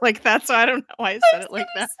not look like that, so I don't know why I said it like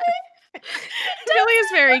that. Billy is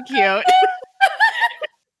very cute.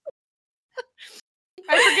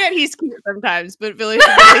 I forget he's cute sometimes, but Billy's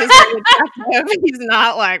very attractive. He's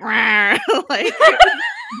not like like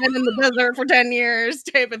been in the desert for 10 years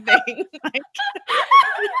type of thing. Like,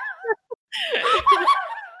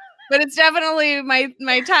 but it's definitely my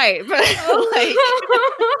type. Like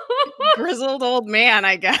grizzled old man,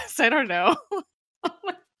 I guess. I don't know. Oh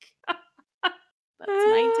my God. That's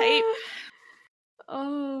my type.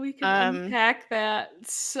 Oh, we can unpack that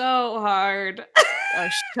so hard. Oh,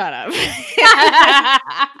 shut up.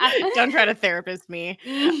 Don't try to therapist me.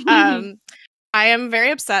 I am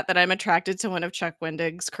very upset that I'm attracted to one of Chuck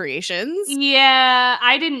Wendig's creations. Yeah,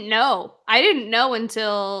 I didn't know. I didn't know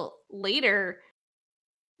until later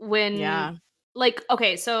when like,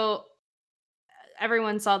 okay, so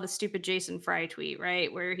everyone saw the stupid Jason Fry tweet,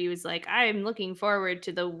 right? Where he was like, I'm looking forward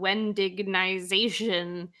to the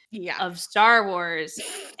Wendignization of Star Wars.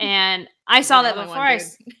 And I saw that before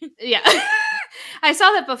I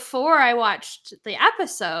saw that before I watched the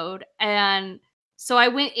episode. And so I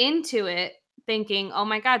went into it thinking, oh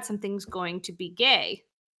my God, something's going to be gay.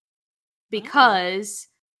 Because,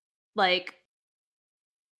 like,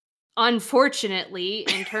 unfortunately,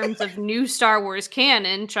 in terms of new Star Wars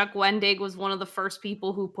canon, Chuck Wendig was one of the first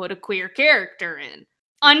people who put a queer character in.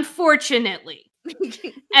 Unfortunately.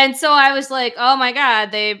 And so I was like, oh my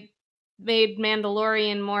God, they made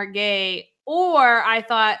Mandalorian more gay. Or I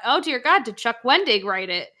thought, oh dear God, did Chuck Wendig write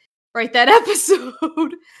that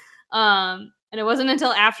episode? And it wasn't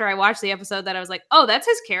until after I watched the episode that I was like, oh, that's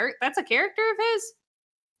his character. That's a character of his.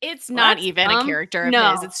 It's Well, not that's even a dumb. character of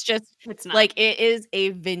No, his. It's just it's not. like it is a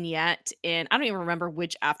vignette in I don't even remember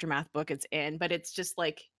which Aftermath book it's in, but it's just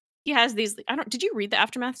like he has these did you read the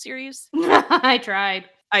Aftermath series? I tried.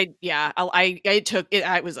 I took it.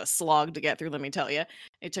 I was a slog to get through. Let me tell you,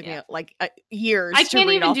 it took me Yeah. like years I to can't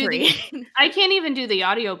read even all do three. I can't even do the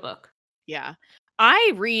audiobook. Yeah,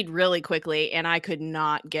 I read really quickly, and I could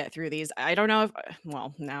not get through these. I don't know if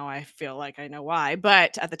well, now I feel like I know why,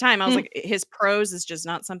 but at the time I was like, his prose is just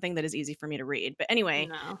not something that is easy for me to read. But anyway,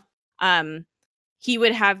 No. he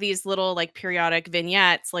would have these little like periodic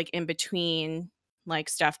vignettes like in between like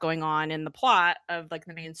stuff going on in the plot of like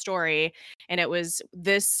the main story, and it was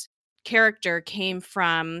this character came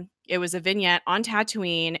from it was a vignette on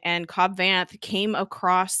Tatooine, and Cobb Vanth came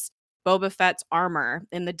across Boba Fett's armor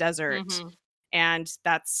in the desert, Mhm. and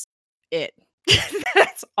that's it.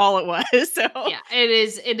 That's all it was. So Yeah,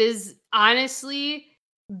 it is honestly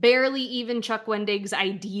barely even Chuck Wendig's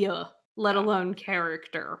idea, let Yeah. alone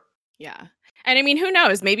character. yeah. And I mean, who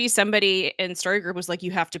knows? Maybe somebody in Story Group was like,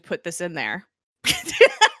 you have to put this in there.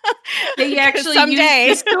 They 'Cause actually someday,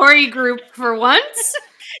 used the story group for once.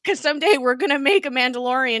 because someday we're gonna make a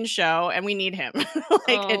Mandalorian show and we need him. Like,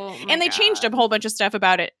 Oh my and they changed God. a whole bunch of stuff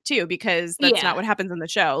about it too, because that's Yeah. not what happens in the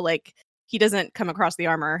show. Like, he doesn't come across the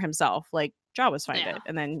armor himself. Like, Jawas find Yeah. it,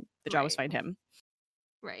 and then the Jawas Right. find him.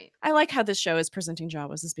 Right. I like how this show is presenting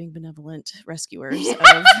Jawas as being benevolent rescuers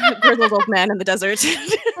of grizzled old men in the desert.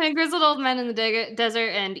 And grizzled old men in the desert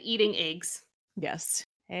and eating eggs. Yes,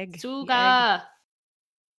 egg. the egg. Suga.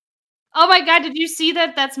 Oh my God, did you see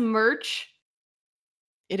that? That's merch.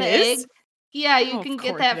 It The is. egg. Yeah, you Oh, can of get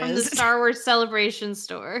course that it from the is. Star Wars Celebration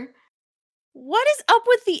store. What is up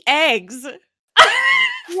with the eggs?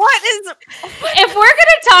 What is? If we're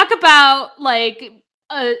gonna talk about like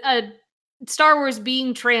a Star Wars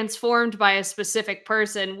being transformed by a specific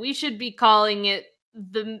person, we should be calling it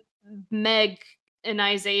the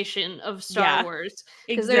Meganization of Star Yeah, Wars,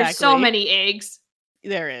 because there's so exactly. many eggs.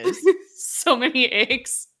 There is. So many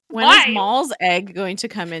eggs. When is Why? Maul's egg going to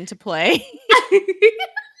come into play?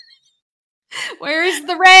 Where is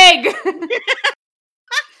the reg?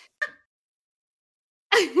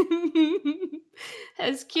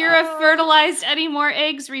 Has Kira fertilized any more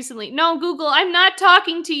eggs recently? No, Google, I'm not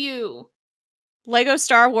talking to you. Lego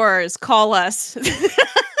Star Wars, call us.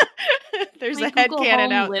 There's My a head Google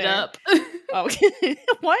cannon Home out lit there. up. Oh,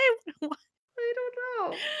 why? I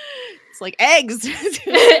don't know. It's like eggs.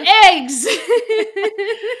 Eggs.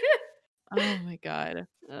 Oh my god.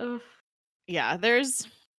 Ugh. Yeah, there's.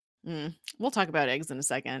 We'll talk about eggs in a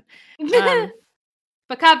second.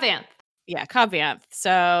 But Cobb Vanth. Yeah, Cobb Vanth.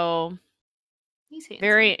 So He's handsome.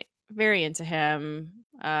 very, very into him.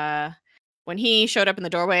 When he showed up in the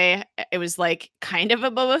doorway, it was like kind of a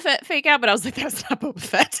Boba Fett fake out, but I was like, that's not Boba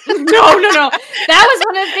Fett. No. That was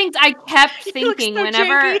one of the things I kept He looks thinking so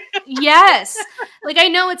whenever. janky. Yes. Like, I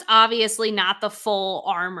know it's obviously not the full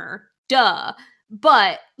armor. Duh.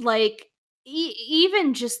 But, like,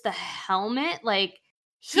 even just the helmet, like,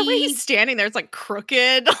 The way he's standing there, it's like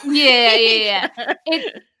crooked. Yeah.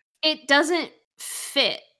 It doesn't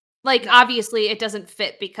fit. Like, No. obviously, it doesn't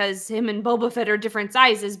fit because him and Boba Fett are different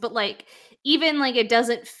sizes, but, like, even, like, it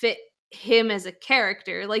doesn't fit him as a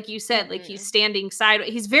character. Like you said, like, he's standing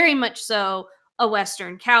sideways. He's very much so a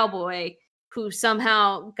Western cowboy who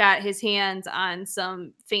somehow got his hands on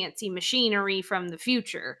some fancy machinery from the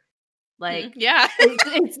future. Like, yeah.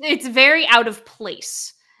 it's very out of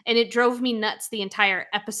place. And it drove me nuts the entire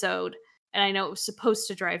episode. And I know it was supposed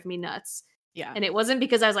to drive me nuts. Yeah. And it wasn't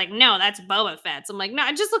because I was like, no, that's Boba Fett's. I'm like, no,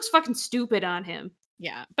 it just looks fucking stupid on him.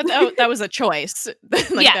 Yeah. But that was a choice. Like,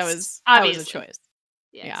 Yes, that was obviously. a choice.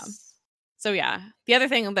 Yes. Yeah. So yeah. The other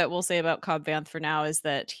thing that we'll say about Cobb Vanth for now is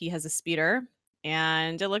that he has a speeder,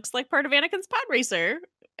 and it looks like part of Anakin's pod racer.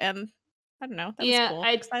 And I don't know. That was cool.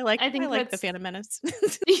 I like the that's- Phantom Menace.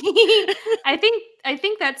 I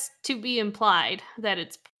think that's to be implied that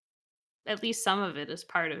it's at least some of it is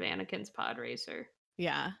part of Anakin's pod racer.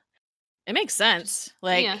 Yeah. It makes sense.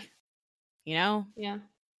 Like, Yeah. you know, Yeah.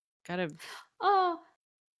 gotta. Oh,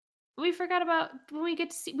 we forgot about when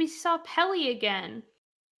we saw Pelly again.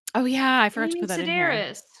 Oh yeah, I forgot to Amy put that in here.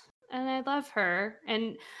 Sedaris. And I love her.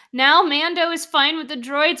 And now Mando is fine with the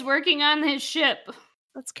droids working on his ship.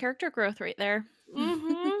 That's character growth right there.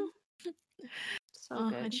 Mm-hmm. So Oh,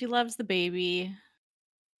 good. and she loves the baby.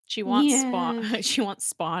 She wants Spawn. Yes. She wants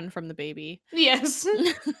Spawn from the baby. Yes.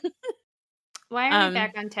 Why are Um, we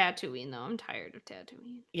back on Tatooine, though? I'm tired of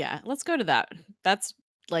Tatooine. Yeah, let's go to that. That's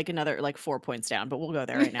like another like 4 points down, but we'll go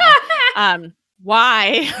there right now. Why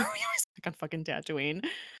are we always back on fucking Tatooine?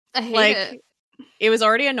 I hate Like, it. It was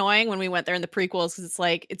already annoying when we went there in the prequels because it's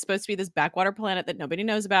like it's supposed to be this backwater planet that nobody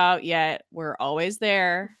knows about, yet we're always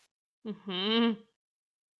there. Mm-hmm.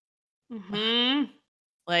 Mm-hmm.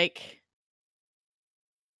 Like,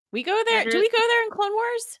 we go there. Do we go there in Clone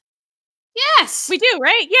Wars? Yes. We do,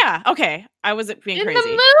 right? Yeah. Okay. I wasn't being in crazy.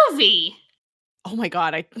 the movie. Oh my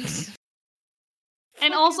god,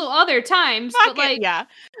 And also other times, but like yeah.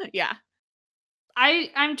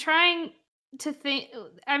 I'm trying to think.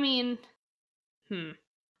 I mean,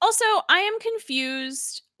 Also, I am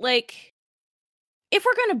confused. Like, if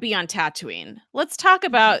we're gonna be on Tatooine, let's talk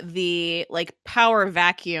about the like power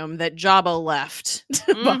vacuum that Jabba left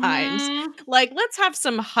behind. Mhm. Like, let's have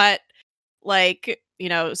some Hutt, like,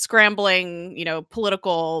 scrambling,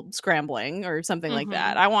 political scrambling or something like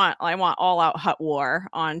that. I want all out Hutt war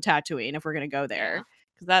on Tatooine if we're gonna go there,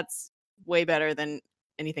 because that's way better than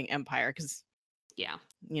anything Empire. Because Yeah.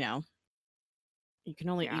 you can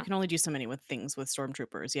only do so many with things with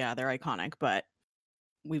stormtroopers. Yeah, they're iconic, but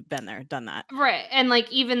we've been there, done that. Right. And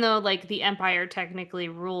like even though like the Empire technically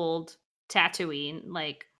ruled Tatooine,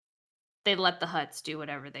 like they let the Hutts do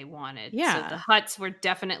whatever they wanted. So Yeah. the Hutts were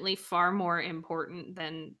definitely far more important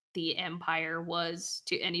than the Empire was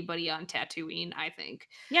to anybody on Tatooine, I think.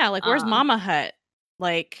 Yeah, like where's Mama Hutt?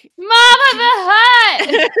 Like Mama the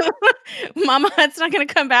Hutt! Mama Hutt's not gonna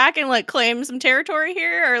come back and like claim some territory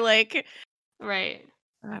here, or like Right.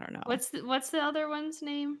 I don't know. What's the other one's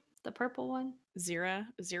name? The purple one? Zero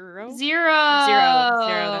Zero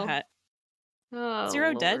the Hutt. Oh,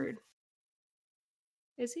 Zero dead? Lord.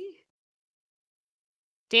 Is he?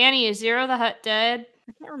 Danny, is Zero the Hutt dead?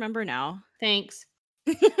 I can't remember now. Thanks.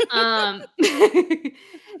 You kind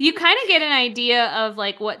of get an idea of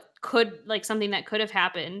like what could like something that could have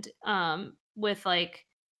happened with like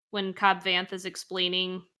when Cobb Vanth is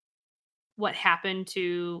explaining what happened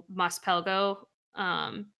to Mos Pelgo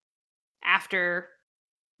after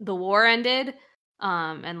the war ended,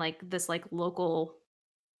 and like this like local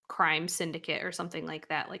crime syndicate or something like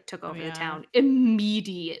that like took over the town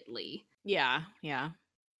immediately. Yeah.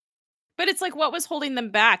 But it's like, what was holding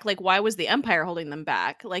them back? Like, why was the Empire holding them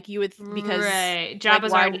back? Like, you would because right,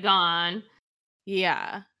 Jabba's already gone.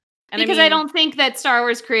 Yeah, and because I don't think that Star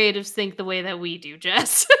Wars creatives think the way that we do,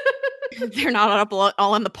 Jess. They're not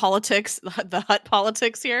all in the politics, the Hutt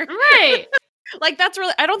politics here, right? Like that's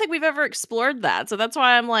really, I don't think we've ever explored that. So that's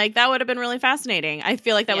why I'm like, that would have been really fascinating. I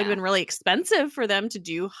feel like that would have been really expensive for them to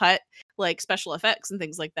do Hutt like special effects and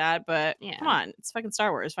things like that. But come on, it's fucking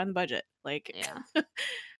Star Wars. Find the budget. Like,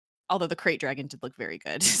 although the crate dragon did look very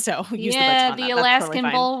good. So use the budget on the that. Alaskan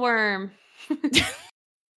bullworm.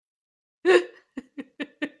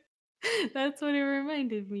 That's what it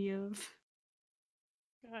reminded me of.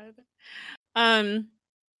 God.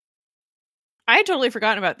 I had totally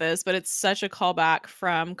forgotten about this, but it's such a callback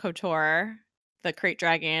from KOTOR, the crate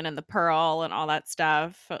dragon and the pearl and all that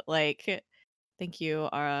stuff. Like, thank you,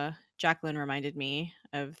 Jacqueline reminded me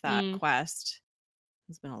of that quest.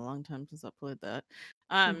 It's been a long time since I played that.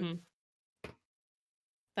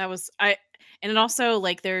 That was and it also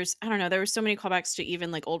like there's I don't know, there were so many callbacks to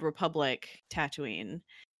even like Old Republic Tatooine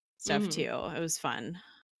stuff too. It was fun.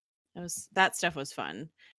 That stuff was fun.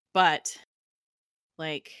 But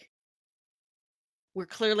like we're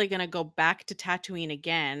clearly gonna go back to Tatooine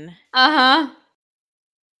again.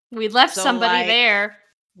 We left somebody there.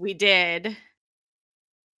 We did.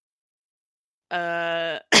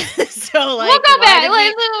 So like we'll go back.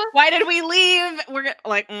 Why did we leave? We're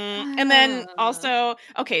like and then also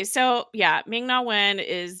okay, so yeah, Ming-Na Wen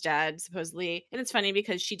is dead supposedly. And it's funny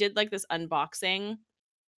because she did like this unboxing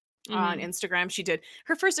on Instagram. She did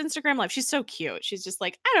her first Instagram live. She's so cute. She's just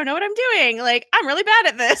like, I don't know what I'm doing. Like, I'm really bad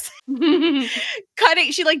at this.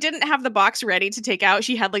 Cutting. She like didn't have the box ready to take out.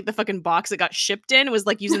 She had like the fucking box that got shipped in. Was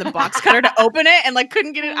like using the box cutter to open it and like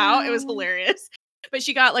couldn't get it out. It was hilarious. But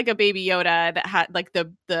she got like a baby Yoda that had like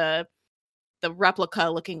the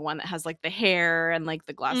replica looking one that has like the hair and like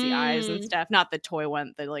the glassy eyes and stuff. Not the toy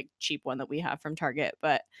one, the like cheap one that we have from Target.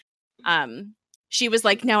 But she was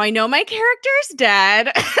like, now I know my character's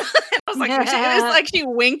dead. I was like, she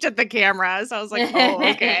winked at the camera. So I was like, oh,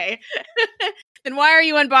 okay. Then why are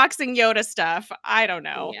you unboxing Yoda stuff? I don't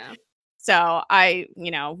know. Yeah. So everybody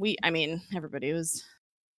was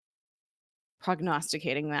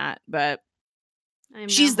prognosticating that, but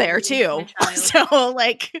she's there too. So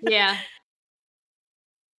like, yeah.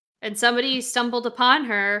 And somebody stumbled upon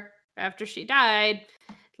her after she died.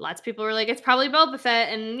 Lots of people were like, it's probably Boba Fett.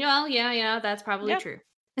 And well, yeah, that's probably true.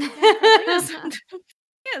 Yes.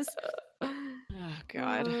 Oh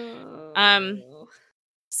God.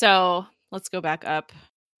 So let's go back up.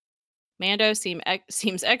 Mando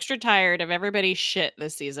seems extra tired of everybody's shit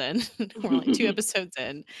this season. We're only 2 episodes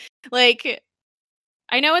in. Like,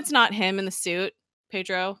 I know it's not him in the suit,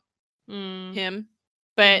 Pedro, him,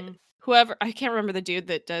 but whoever, I can't remember the dude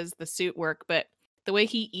that does the suit work, but the way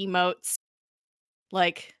he emotes,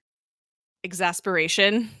 like,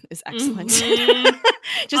 exasperation is excellent.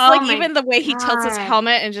 Just like even the way he tilts his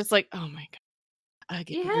helmet and just like, oh my god,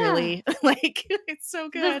 really? Like, it's so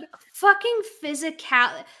good. The fucking physical.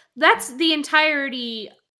 That's the entirety,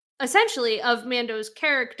 essentially, of Mando's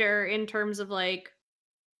character in terms of like,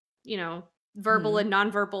 you know, verbal and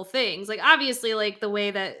nonverbal things. Like, obviously, like the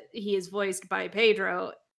way that he is voiced by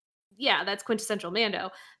Pedro, yeah, that's quintessential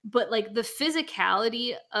Mando. But like the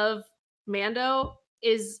physicality of Mando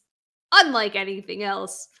is unlike anything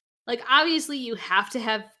else. Like, obviously, you have to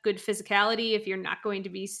have good physicality if you're not going to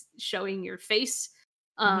be showing your face.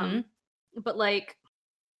 But like,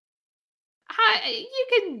 you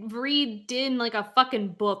can read Din like a fucking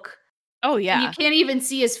book. Oh yeah, and you can't even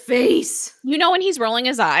see his face. You know when he's rolling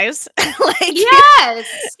his eyes, like yes.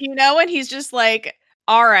 You know when he's just like,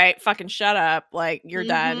 all right, fucking shut up, like you're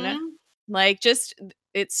done. Like, just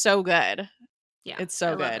it's so good. Yeah, it's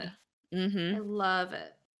so good. I love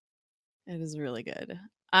it. It is really good.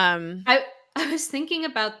 I was thinking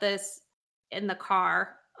about this in the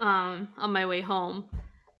car on my way home.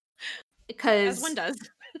 Because as one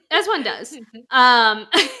does.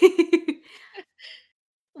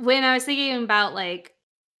 When I was thinking about like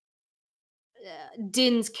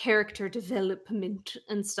Din's character development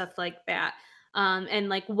and stuff like that, and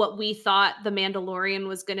like what we thought the Mandalorian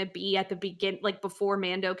was going to be at the begin, like before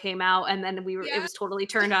Mando came out, and then it was totally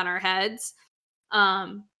turned on our heads.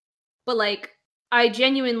 But like, I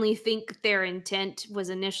genuinely think their intent was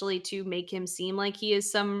initially to make him seem like he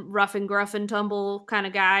is some rough and gruff and tumble kind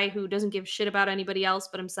of guy who doesn't give shit about anybody else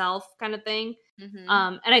but himself kind of thing.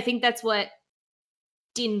 And I think that's what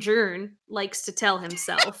Din Djarin likes to tell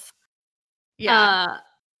himself. But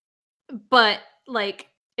like,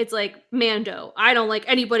 it's like, Mando, I don't like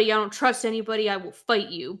anybody, I don't trust anybody, I will fight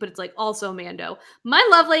you. But it's like, also Mando, my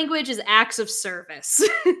love language is acts of service.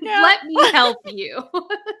 Let me help you.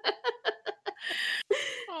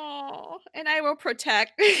 Oh, and I will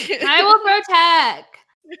protect. I will protect.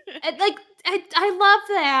 And like, I love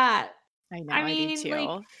that. I know, I mean, do too.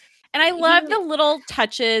 Like, and I love the little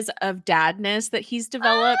touches of dadness that he's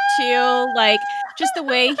developed too. Like, just the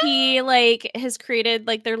way he like has created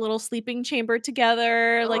like their little sleeping chamber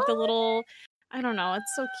together, like the little, I don't know,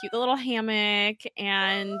 it's so cute. The little hammock,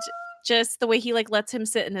 and just the way he like lets him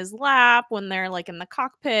sit in his lap when they're like in the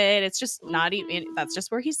cockpit. It's just not even, that's just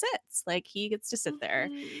where he sits. Like, he gets to sit there.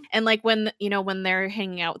 And like when, you know, when they're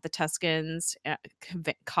hanging out with the Tuskens,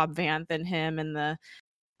 Cobb Vanth and him, and the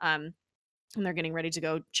and they're getting ready to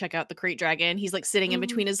go check out the Krayt Dragon, he's like sitting in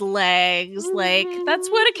between his legs. Like, that's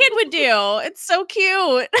what a kid would do. It's so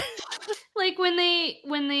cute. Like when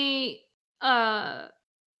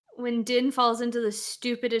Din falls into the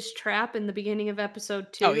stupidest trap in the beginning of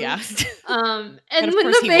episode 2. Oh yeah. And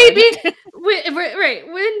when the baby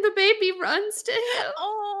when the baby runs to him.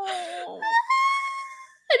 Oh.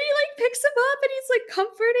 And he like picks him up and he's like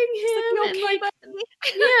comforting him, like, okay, and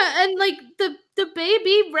like yeah, and like the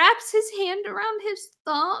baby wraps his hand around his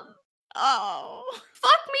thumb. Oh,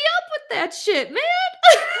 fuck me up with that shit, man.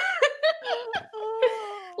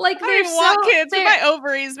 Like, I don't even want kids with my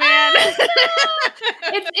ovaries, man.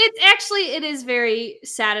 It is very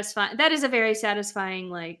satisfying. That is a very satisfying,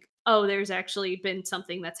 like, oh, there's actually been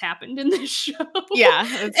something that's happened in this show. Yeah,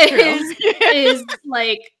 that's true. Is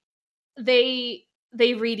like they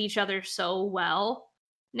read each other so well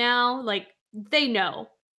now. Like, they know.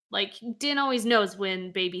 Like, Din always knows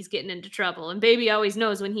when baby's getting into trouble, and baby always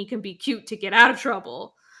knows when he can be cute to get out of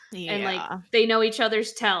trouble. Yeah. And like, they know each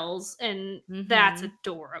other's tells, and that's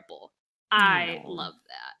adorable. I love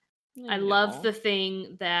that. I love the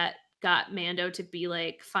thing that got Mando to be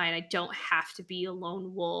like, fine, I don't have to be a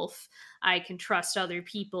lone wolf. I can trust other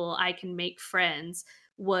people. I can make friends.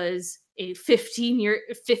 Was a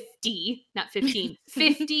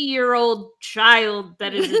 50-year-old child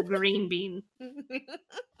that is a green bean.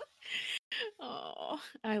 Oh,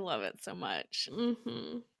 I love it so much.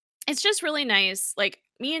 It's just really nice. Like,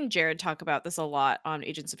 me and Jared talk about this a lot on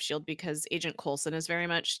Agents of S.H.I.E.L.D. because Agent Coulson is very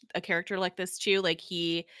much a character like this too. Like,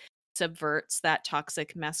 he subverts that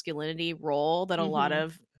toxic masculinity role that a lot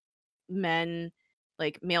of men,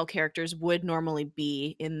 like male characters, would normally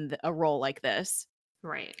be in a role like this.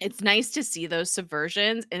 Right. It's nice to see those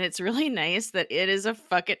subversions, and it's really nice that it is a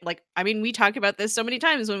fucking, like, I mean, we talk about this so many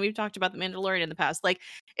times when we've talked about The Mandalorian in the past. Like,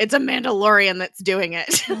 it's a Mandalorian that's doing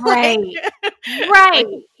it. Right. Right.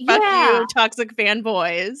 Like, fuck you, toxic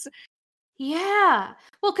fanboys. Yeah.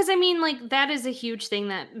 Well, because I mean, like, that is a huge thing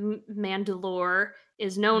that Mandalore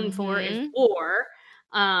is known for is Mhm. war.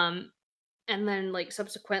 Um, and then, like,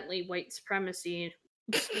 subsequently white supremacy,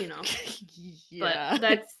 you know. But Yeah.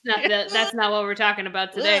 that's not what we're talking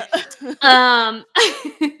about today. Ugh. Um,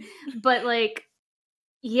 but, like,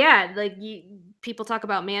 yeah, like people talk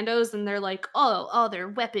about Mandos and they're like, oh, they're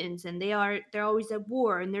weapons and they're always at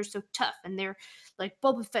war and they're so tough and they're like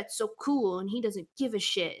Boba Fett's so cool and he doesn't give a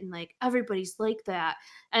shit and like everybody's like that.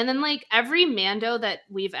 And then like every Mando that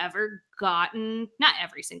we've ever gotten, not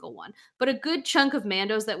every single one, but a good chunk of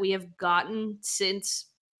Mandos that we have gotten since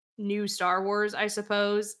new Star Wars, I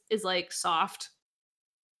suppose, is like soft.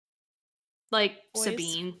 Like Boys.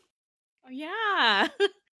 Sabine. Oh, yeah.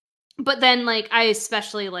 But then, like, I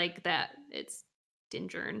especially like that it's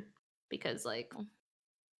Dingerin because, like, Well,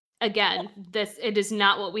 again, this it is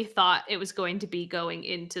not what we thought it was going to be going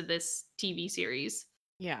into this TV series.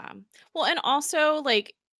 yeah. Well, and also,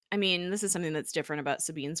 like, I mean, this is something that's different about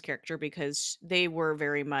Sabine's character because they were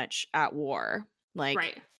very much at war. Like,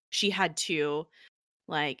 Right. she had to,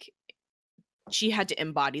 like, she had to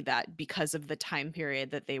embody that because of the time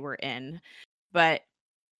period that they were in. But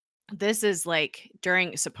this is like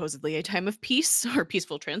during supposedly a time of peace or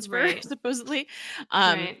peaceful transfer, Right. supposedly.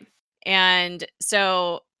 Um, Right. and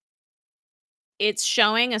so it's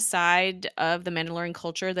showing a side of the Mandalorian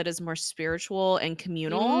culture that is more spiritual and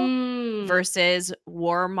communal Mm. versus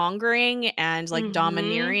warmongering and like Mhm.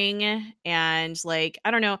 domineering and like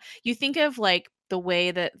I don't know. You think of like the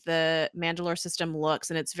way that the Mandalore system looks,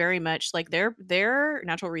 and it's very much like their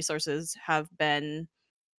natural resources have been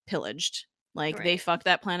pillaged. Like they Right. fucked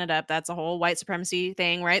that planet up. That's a whole white supremacy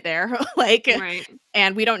thing right there. Like, Right.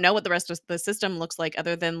 and we don't know what the rest of the system looks like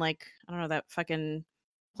other than like I don't know that fucking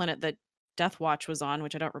planet that Death Watch was on,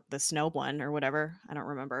 which I don't the snow one or whatever. I don't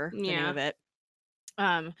remember the name Yeah. of it.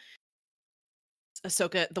 Um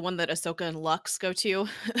Ahsoka, the one that Ahsoka and Lux go to,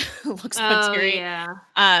 Lux Oh Bonteri. yeah.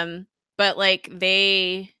 Um, but like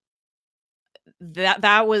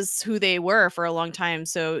that was who they were for a long time.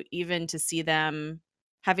 So even to see them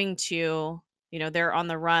having to, they're on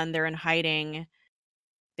the run, they're in hiding,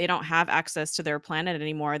 they don't have access to their planet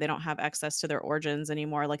anymore. They don't have access to their origins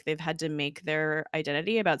anymore. Like they've had to make their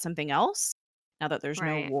identity about something else now that there's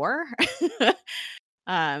no Right. war.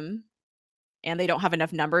 um and they don't have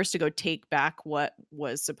enough numbers to go take back what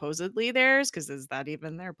was supposedly theirs because is that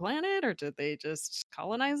even their planet or did they just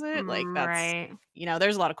colonize it? Like that's Right.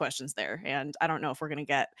 there's a lot of questions there and I don't know if we're going to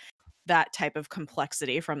get that type of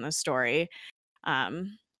complexity from the story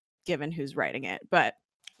um given who's writing it, but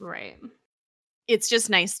Right. it's just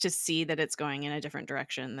nice to see that it's going in a different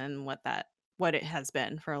direction than what it has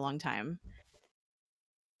been for a long time.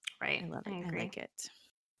 I Right. love I it. I agree. like it.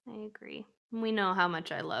 I agree. We know how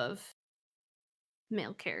much I love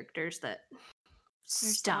male characters that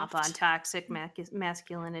They're stomp on soft. toxic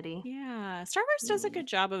masculinity. Yeah, Star Wars does a Mm, good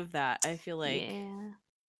job of that, I feel like. yeah.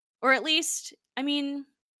 Or at least, I mean,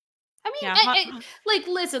 I mean, yeah, like,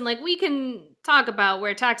 listen, like, we can talk about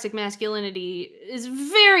where toxic masculinity is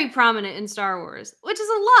very prominent in Star Wars, which is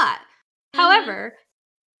a lot. mhm, However,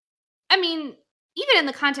 I mean, even in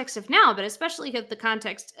the context of now, but especially of the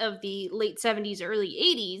context of the late 70s, early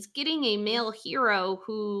 80s, getting a mhm, male hero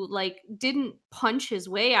who, like, didn't punch his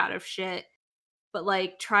way out of shit but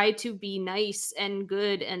like tried to be nice and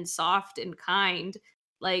good and soft and kind.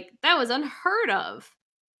 Like that was unheard of.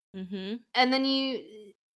 mhm. And then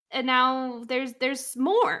and now there's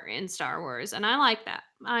more in Star Wars and I like that.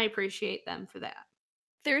 I appreciate them for that.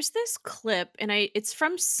 There's this clip and it's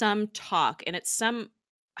from some talk and it's some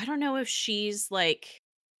I don't know if she's like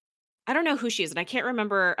I don't know who she is and I can't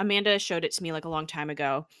remember. Amanda showed it to me like a long time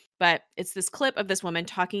ago, but it's this clip of this woman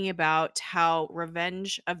talking about how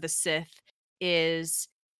Revenge of the Sith is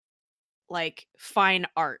like fine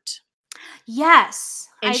art. Yes,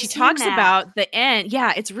 And I've she seen talks that. about the end.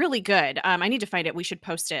 Yeah, it's really good. I need to find it. We should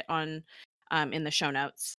post it on in the show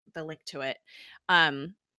notes, the link to it.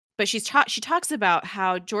 But she talks about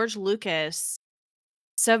how George Lucas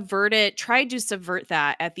tried to subvert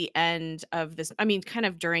that at the end of this. I mean, kind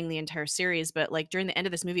of during the entire series, but like during the end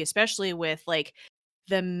of this movie, especially with like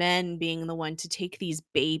the men being the one to take these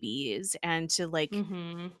babies and to like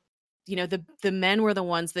Mhm. the men were the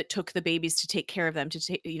ones that took the babies to take care of them, to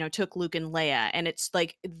take took Luke and Leia, and it's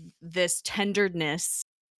like this tenderness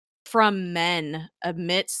from men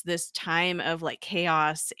amidst this time of like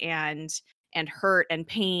chaos and hurt and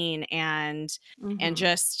pain and Mhm.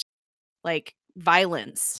 just like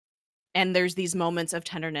violence, and there's these moments of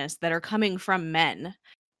tenderness that are coming from men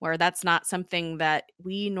where that's not something that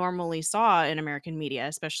we normally saw in American media,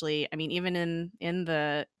 especially I mean even in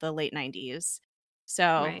the late 90s.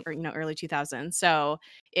 So, Right. or early 2000s. So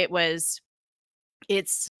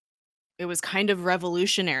it's it was kind of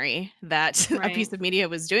revolutionary that a Right. piece of media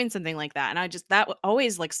was doing something like that. And that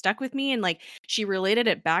always like stuck with me. And like she related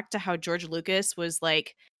it back to how George Lucas was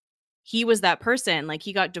like, he was that person. Like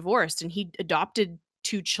he got divorced and he adopted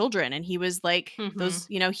two children. And he was like Mhm. those,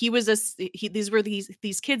 he was these were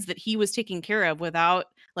these kids that he was taking care of without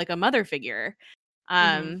like a mother figure.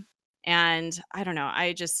 Mhm. Um, and I don't know.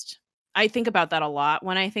 I think about that a lot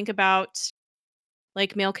when I think about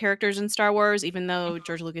like male characters in Star Wars, even though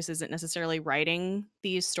George Lucas isn't necessarily writing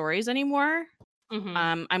these stories anymore.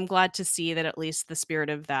 Mhm. I'm glad to see that at least the spirit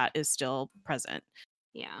of that is still present.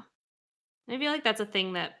 Yeah. I feel like that's a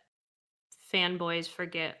thing that fanboys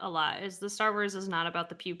forget a lot is the Star Wars is not about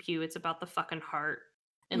the pew pew, it's about the fucking heart.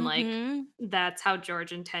 And like Mm-hmm. that's how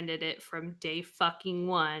George intended it from day fucking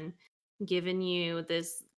one, giving you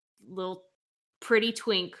this little pretty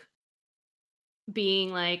twink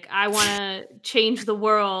being like, I want to change the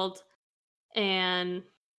world and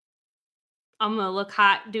I'm going to look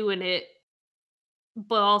hot doing it,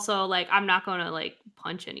 but also like I'm not going to like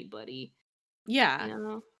punch anybody, Yeah, you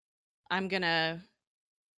know? I'm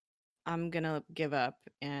gonna give up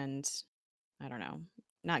and I don't know,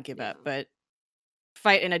 not give Yeah. up, but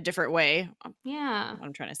fight in a different way. Yeah. What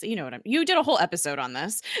I'm trying to say, you did a whole episode on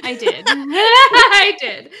this. I did. I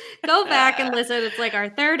did. Go back and listen. It's like our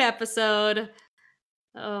third episode.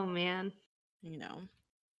 Oh man. you know,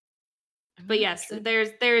 I'm But gonna yes, try-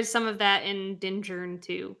 there's some of that in Din Djarin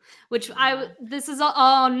too, which yeah. this is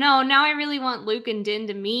oh no, now I really want Luke and Din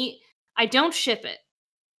to meet. I don't ship it.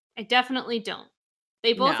 I definitely don't.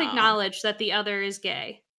 They both No. acknowledge that the other is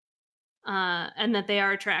gay, and that they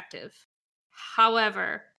are attractive.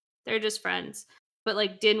 However, they're just friends. But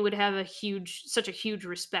like Din would have such a huge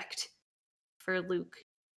respect for Luke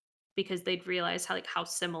because they'd realize how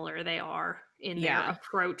similar they are in their Yeah.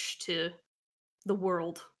 approach to the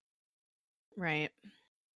world. Right.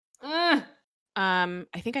 Ugh.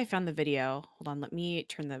 I think I found the video. Hold on, let me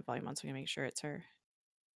turn the volume on so I can make sure it's her.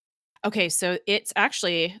 Okay, so it's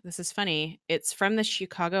actually, this is funny. It's from the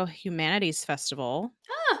Chicago Humanities Festival.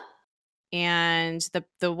 Ah. And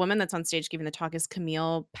the woman that's on stage giving the talk is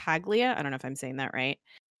Camille Paglia. I don't know if I'm saying that right.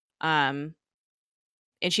 Um,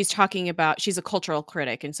 and she's a cultural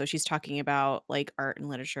critic, and so she's talking about like art and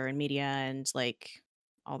literature and media and like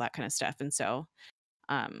all that kind of stuff. And so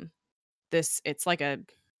um it's like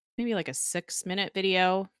maybe like a 6-minute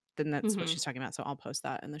video. Then that's what Mhm. she's talking about. So I'll post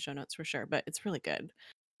that in the show notes for sure. But it's really good.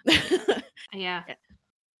 Yeah. Yeah.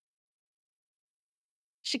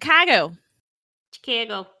 Chicago.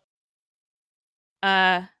 Chicago.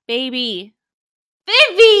 Baby.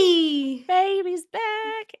 Baby! Baby's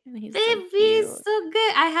back. And he's so Baby's cute. so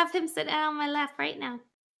good. I have him sitting on my lap right now.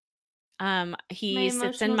 My He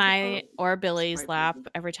sits in emotional my support. or Billy's Support lap baby.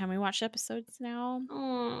 every time we watch episodes now.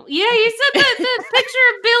 Oh, yeah, you said the picture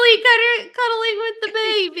of Billy cuddling with the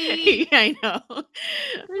baby. Yeah, I know.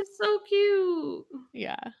 They're so cute.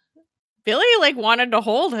 Yeah. Billy like wanted to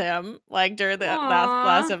hold him like during the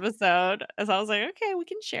last Aw. episode. As I was like, okay, we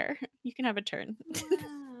can share. You can have a turn.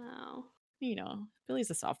 Wow.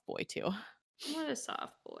 Billy's a soft boy too. What a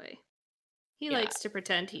soft boy. He Yeah. likes to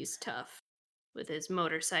pretend he's tough with his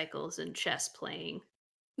motorcycles and chess playing.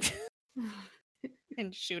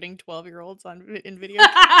 And shooting 12-year-olds in video.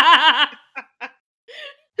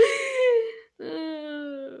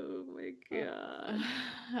 Oh my god.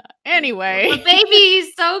 Anyway. The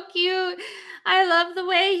baby's so cute. I love the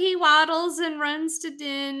way he waddles and runs to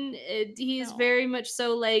Din. He's Aw. very much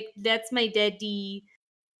so like, that's my daddy.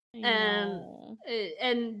 I Um, know.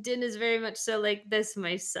 and Din is very much so like, that's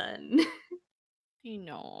my son. I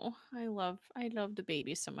know. I love the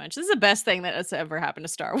baby so much. This is the best thing that has ever happened to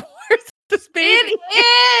Star Wars. This baby.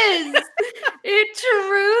 It is. It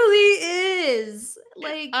truly is.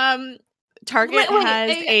 Like, Target wait,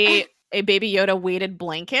 has a Baby Yoda weighted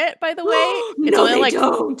blanket, by the way. It's no, only they like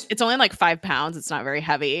don't. it's only like 5 pounds. It's not very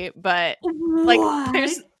heavy, but What? like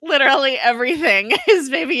there's literally everything is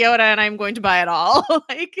Baby Yoda, and I'm going to buy it all.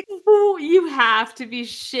 Like, Ooh, you have to be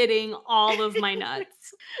shitting all of my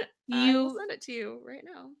nuts. I will You. send it to you right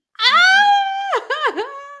now. Ah!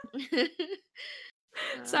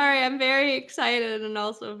 Sorry, I'm very excited and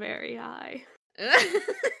also very high.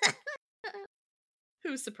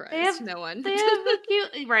 Who's surprised? They have No one. They have a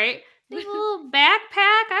cute, right? They have a little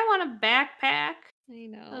backpack. I want a backpack I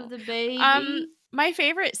know. of the baby. My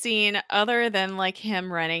favorite scene, other than like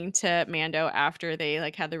him running to Mando after they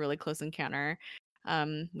like had the really close encounter,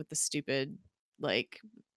 with the stupid like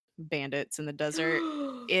bandits in the desert,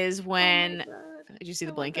 is Oh my when God. did you see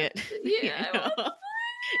the I want that blanket? to- Yeah, I want the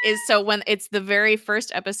is so when it's the very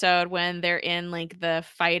first episode when they're in like the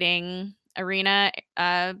fighting arena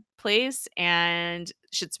place and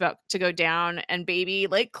shit's about to go down and baby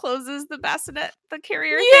like closes the bassinet, the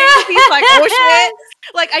carrier thing. He's like, oh shit.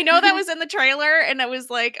 Like I know that was in the trailer and it was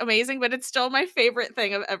like amazing, but it's still my favorite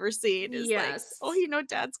thing I've ever seen is like, oh, you know,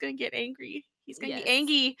 dad's gonna get angry. He's gonna be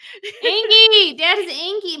angry. Angie! Dad is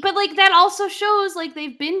angry. But like that also shows like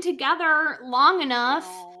they've been together long enough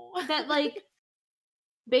that like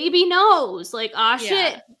baby knows. Like,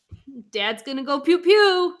 shit. Dad's gonna go pew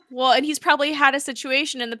pew. Well, and he's probably had a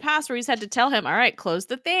situation in the past where he's had to tell him, all right, close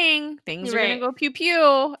the thing. Things are gonna go pew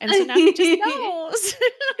pew. And so now he just knows.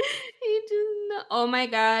 He just knows. Oh my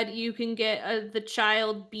god, you can get the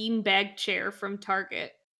child beanbag chair from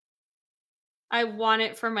Target. I want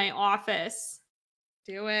it for my office.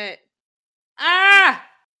 Do it.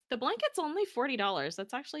 The blanket's only $40.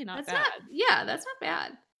 That's actually not bad. That's not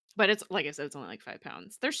bad. But it's like I said, it's only like 5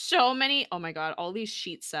 pounds. There's so many. Oh my god, all these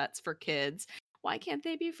sheet sets for kids. Why can't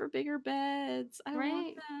they be for bigger beds? I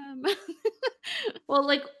want them. Well,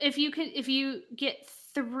 like if you get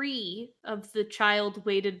 3 of the child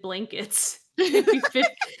weighted blankets, it'd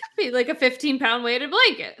be like a 15-pound weighted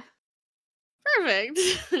blanket. Perfect.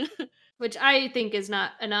 Which I think is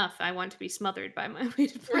not enough. I want to be smothered by my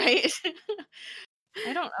weighted blanket. Right.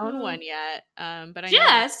 I don't own one yet, but I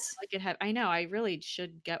know I know I really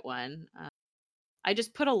should get one. I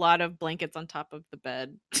just put a lot of blankets on top of the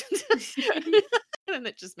bed, and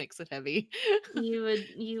it just makes it heavy.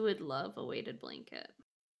 You would love a weighted blanket.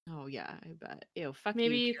 Oh yeah, I bet. Ew, fuck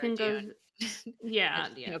maybe you can go. Yeah,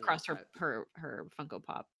 across her Funko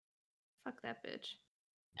Pop. Fuck that bitch.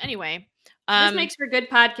 Anyway, this makes for good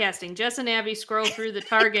podcasting. Jess and Abby scroll through the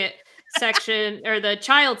Target section or the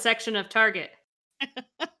child section of Target.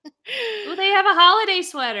 Ooh, they have a holiday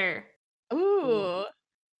sweater. Ooh.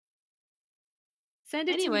 Send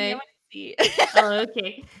it to me. I want to see. Oh,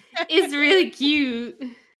 okay. It's really cute.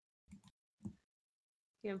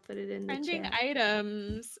 Yeah, put it in trending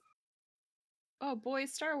items. Oh boy,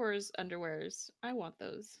 Star Wars underwears. I want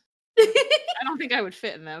those. I don't think I would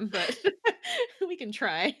fit in them, but we can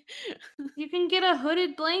try. You can get a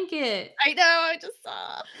hooded blanket. I know, I just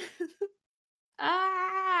saw.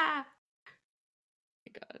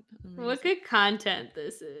 God, amazing. What good content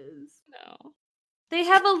this is. No. They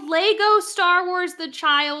have a Lego Star Wars The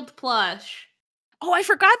Child plush. Oh, I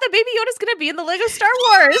forgot that Baby Yoda's gonna be in the Lego Star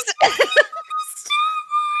Wars. Star Wars!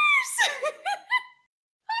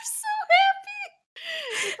 I'm so happy.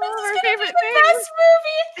 It's one of our favorite things. Best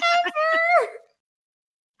movie ever.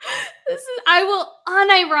 I will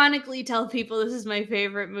unironically tell people this is my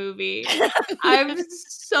favorite movie. I'm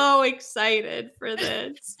so excited for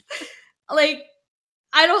this. Like,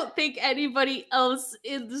 I don't think anybody else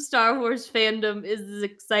in the Star Wars fandom is as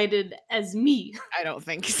excited as me. I don't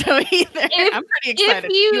think so either. I'm pretty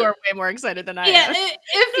excited. You are way more excited than I am.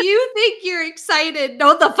 If you think you're excited,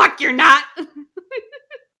 no, the fuck you're not.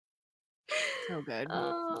 So good.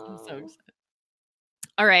 I'm so excited.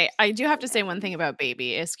 All right. I do have to say one thing about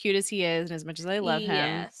Baby. As cute as he is, and as much as I love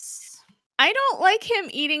him, I don't like him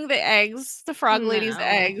eating the eggs, the frog lady's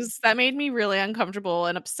eggs. That made me really uncomfortable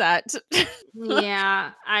and upset.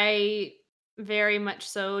 Yeah, I very much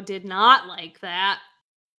so did not like that.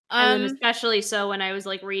 And especially so when I was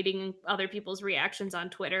like reading other people's reactions on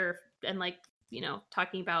Twitter and like, you know,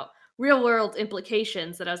 talking about real world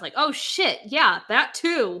implications that I was like, oh shit, yeah, that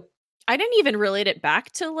too. I didn't even relate it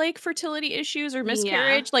back to like fertility issues or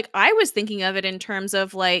miscarriage. Yeah. Like I was thinking of it in terms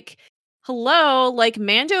of like, hello, like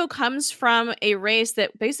Mando comes from a race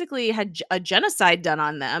that basically had a genocide done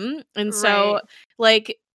on them. And so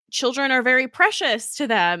like children are very precious to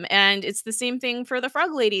them. And it's the same thing for the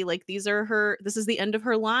frog lady. Like this is the end of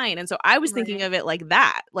her line. And so I was thinking of it like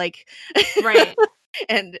that, like,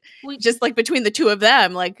 and just like between the two of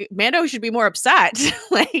them, like Mando should be more upset.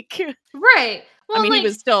 Like, well, I mean, like, he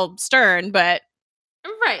was still stern, but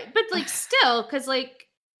but like still, because like,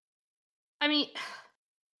 I mean,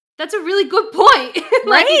 that's a really good point,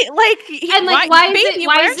 like, why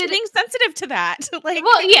is it being sensitive to that? Like,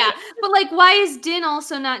 well, yeah, but like, why is Din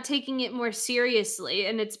also not taking it more seriously?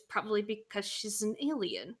 And it's probably because she's an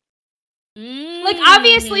alien. Like,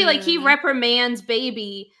 obviously, like he reprimands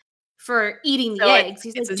Baby for eating the eggs.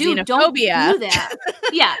 He's like, dude, don't do that.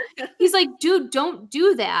 Yeah, he's like, dude, don't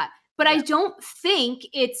do that. But I don't think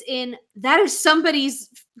it's that is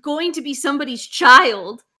going to be somebody's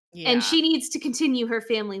child. Yeah. And she needs to continue her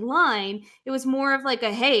family line. It was more of like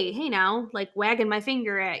a, hey now, like wagging my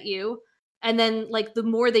finger at you. And then like the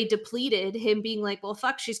more they depleted, him being like, well,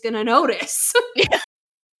 fuck, she's going to notice.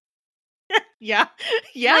 Yeah.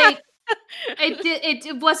 Like,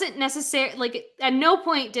 It wasn't necessary. Like, at no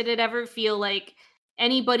point did it ever feel like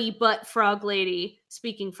anybody but Frog Lady,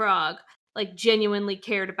 speaking frog, like genuinely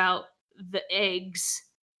cared about the eggs.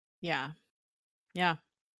 Yeah. Yeah.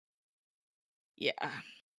 Yeah.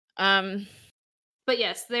 Um, But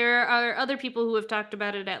yes, there are other people who have talked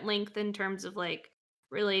about it at length in terms of like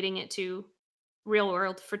relating it to real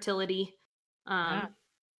world fertility. yeah.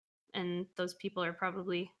 And those people are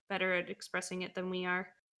probably better at expressing it than we are.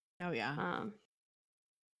 Oh yeah.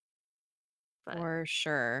 But For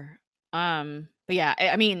sure. But yeah,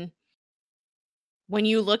 I mean, when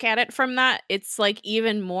you look at it from that, it's like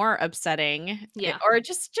even more upsetting. Yeah. Or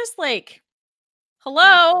just like,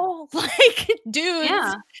 hello, like dudes.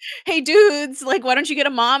 Yeah. Hey dudes, like why don't you get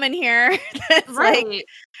a mom in here that's Right.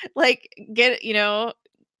 like get,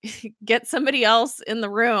 get somebody else in the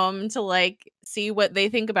room to like see what they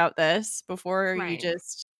think about this before you Right.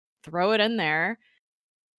 just throw it in there.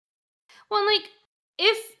 Well, like,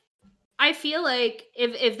 if I feel like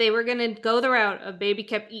if they were gonna go the route of baby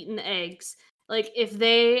kept eating the eggs, like if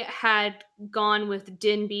they had gone with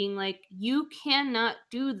Din being like, you cannot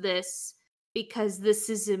do this because this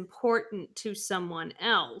is important to someone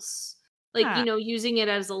else, like, Yeah. using it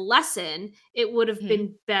as a lesson, it would have Mhm.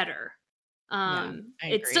 been better. Yeah, I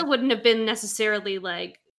It agree. still wouldn't have been necessarily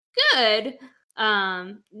like good.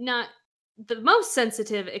 Not the most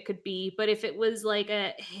sensitive it could be, but if it was like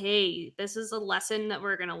a, hey, this is a lesson that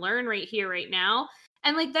we're going to learn right here right now,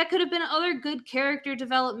 and like that could have been other good character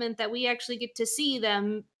development that we actually get to see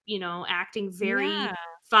them, acting very Yeah.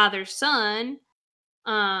 father son.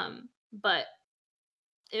 But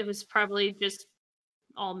it was probably just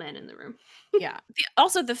all men in the room. Yeah.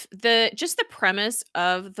 Also the just the premise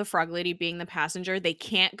of the frog lady being the passenger, they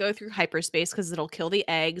can't go through hyperspace because it'll kill the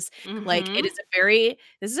eggs. Like Mhm.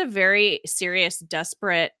 this is a very serious,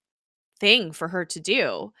 desperate thing for her to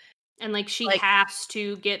do. And like she Like, has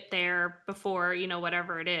to get there before,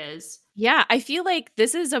 whatever it is. yeah, I feel like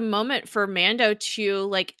this is a moment for Mando to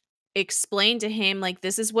like explain to him like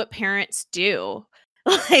this is what parents do.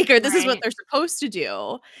 Like, or this is what Right. they're supposed to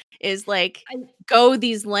do is like I, go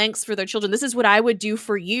these lengths for their children. This is what I would do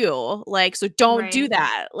for you. Like, so don't do right.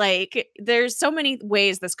 that. Like, there's so many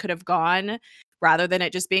ways this could have gone rather than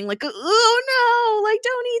it just being like, oh no, like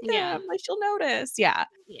don't eat Yeah. them. Like she'll notice. Yeah.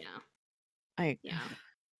 Yeah. I Yeah.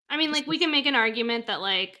 I mean, just like, we can make an argument that,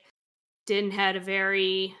 like, Din had a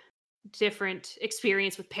very different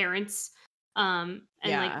experience with parents. And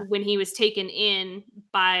like yeah. when he was taken in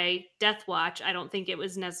by Death Watch, I don't think it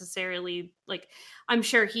was necessarily like, I'm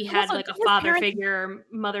sure he But had also like a his father parents, figure, or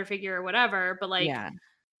mother figure, or whatever, but like yeah.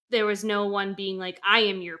 there was no one being like, I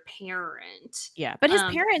am your parent. Yeah, but his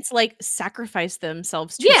Um, parents, like, sacrificed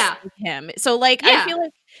themselves to yeah, save him. So, like, I yeah. feel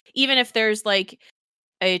like even if there's, like,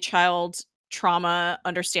 a child trauma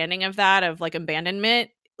understanding of that, of, like, abandonment,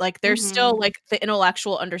 like, there's still, Hmm. like, the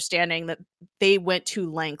intellectual understanding that they went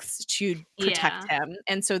to lengths to protect Yeah. him,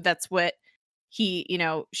 and so that's what he,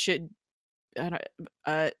 should,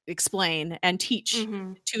 explain and teach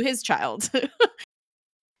Hmm. to his child. I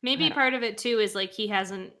Maybe don't part of it too is like he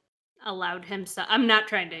hasn't allowed himself. I'm not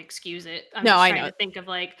trying to excuse it. I'm No, just I trying know. to think of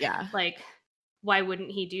Yeah. like why wouldn't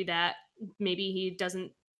he do that? Maybe he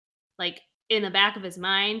doesn't, like, in the back of his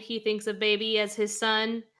mind he thinks of baby as his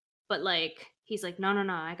son, but like he's like, no, no,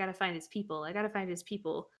 no, I gotta find his people. I gotta find his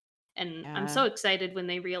people. And I'm Yeah. so excited when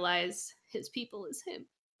they realize his people is him.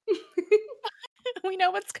 We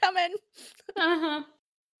know what's coming. Uh-huh.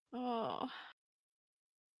 Oh.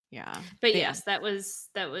 Yeah. But But yeah. yes, that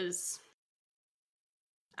was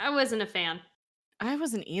I wasn't a fan. I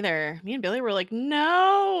wasn't either. Me and Billy were like,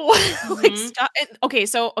 "No." Like, Hmm. stop and okay,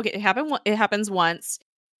 it happens once.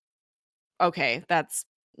 Okay, that's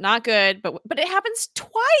not good, but it happens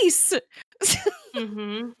twice.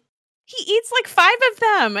 Hmm. He eats, like, 5 of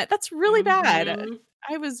them. That's really bad. Hmm.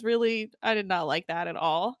 I did not like that at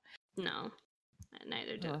all. No.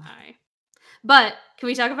 Neither did Ugh. I. But can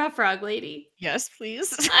we talk about Frog Lady? Yes,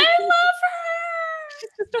 please. I love her. She's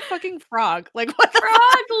just a fucking frog. Like, what the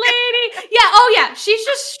Frog Lady. Yeah, oh yeah, she's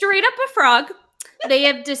just straight up a frog. They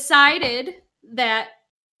have decided that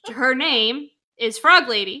her name is Frog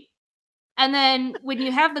Lady. And then when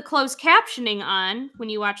you have the closed captioning on when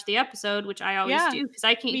you watch the episode, which I always Yeah, do because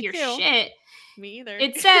I can't me hear too. shit, Me either.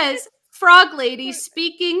 it says Frog Lady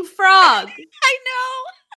speaking frog. I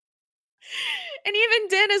know. And even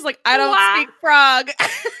Din is like, "I don't Wow. speak frog."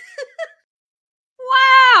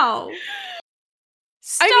 Wow.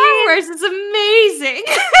 Star mean- Wars is amazing.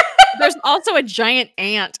 There's also a giant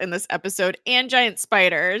ant in this episode and giant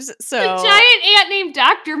spiders. So A giant ant named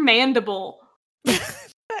Dr. Mandible.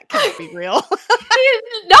 That can't be real.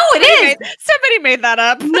 No, it is. Somebody made that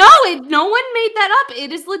up. No one made that up.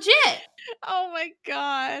 It is legit. Oh my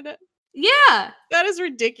god. Yeah. That is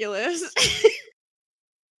ridiculous.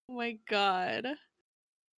 Oh my god.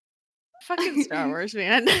 Fucking Star Wars,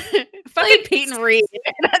 man. Fucking Peyton Reed.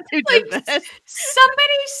 That's who did this.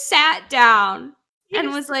 Somebody sat down and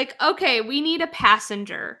Yes. was like, okay, we need a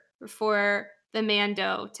passenger for the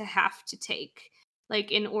Mando to have to take,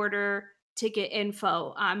 like, in order to get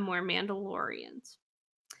info on more Mandalorians.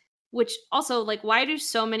 Which also, like, why do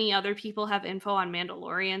so many other people have info on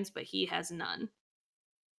Mandalorians, but he has none?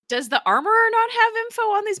 Does the armorer not have info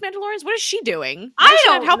on these Mandalorians? What is she doing? I She's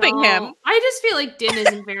not don't helping know. him. I just feel like Din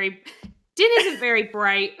isn't very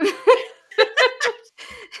bright.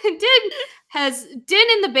 Din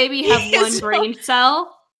and the baby have one brain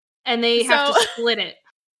cell, and they have to split it.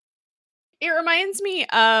 It reminds me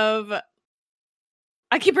of,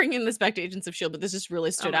 I keep bringing this back to Agents of S.H.I.E.L.D., but this just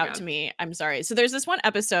really stood out to me. I'm sorry. So there's this one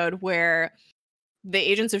episode where the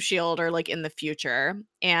Agents of S.H.I.E.L.D. are like in the future,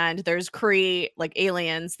 and there's Kree, like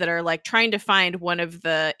aliens that are like trying to find one of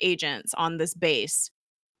the agents on this base.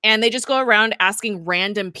 And they just go around asking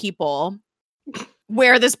random people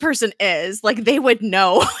where this person is. Like, they would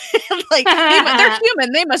know. Like, they're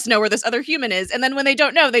human. They must know where this other human is. And then when they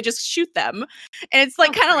don't know, they just shoot them. And it's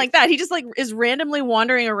like kind of like that. He just like is randomly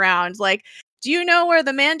wandering around. Like, do you know where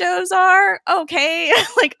the Mandos are? Okay.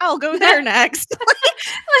 Like, I'll go there next.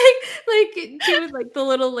 like doing like the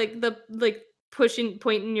little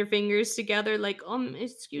pointing your fingers together, like,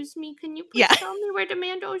 excuse me, can you please tell me where the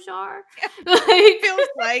Mandos are? Like, feels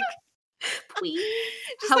like please.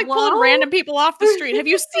 Just like pulling random people off the street. Have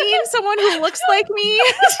you seen someone who looks like me?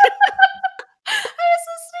 I was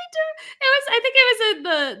listening to I think it was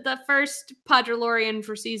in the first Podrolorian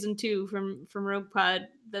for season 2 from Rogue Pod,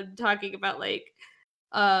 them talking about like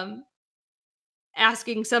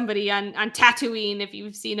asking somebody on Tatooine if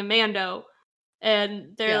you've seen a Mando,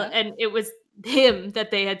 and and it was him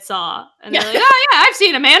that they had saw, and they're like, oh yeah, I've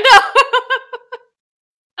seen a Mando.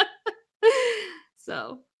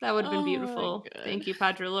 So that would have been beautiful. Thank you,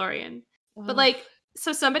 Podrolorian. But like,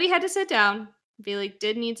 so somebody had to sit down and be like,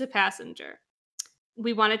 Din needs a passenger.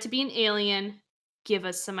 We want it to be an alien. Give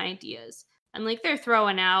us some ideas. And like, they're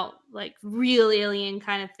throwing out like real alien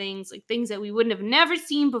kind of things, like things that we wouldn't have never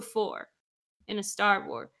seen before in a Star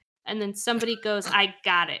Wars. And then somebody goes, I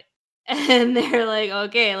got it. And they're like,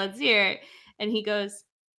 okay, let's hear it. And he goes,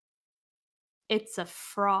 it's a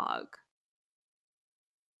frog.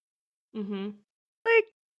 Mm-hmm. Like,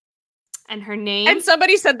 and her name. And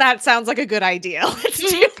somebody said that sounds like a good idea. Let's do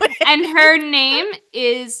it. And her name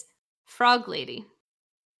is Frog Lady.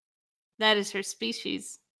 That is her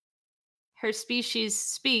species. Her species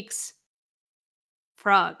speaks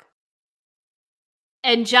frog.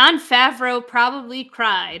 And Jon Favreau probably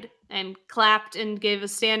cried and clapped and gave a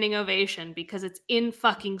standing ovation because it's in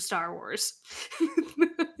fucking Star Wars.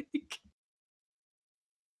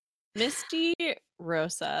 Misty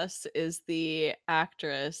Rosas is the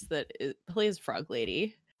actress that plays Frog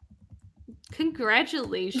Lady.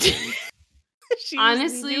 Congratulations. She's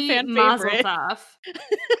honestly, fan mazel favorite. tov.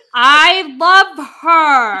 I love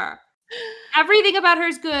her. Everything about her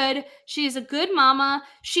is good. She's a good mama.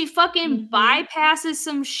 She fucking bypasses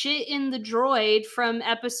some shit in the droid from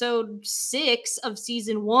episode 6 of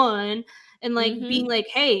season 1 and like being like,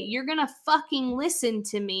 hey, you're gonna fucking listen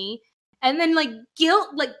to me. And then like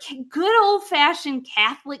good old fashioned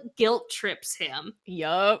Catholic guilt trips him.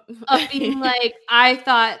 Yup. Of being like, I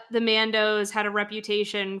thought the Mandos had a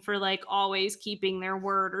reputation for like always keeping their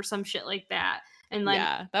word or some shit like that. And like,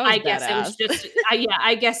 yeah, that was I guess badass. it was just,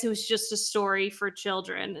 I guess it was just a story for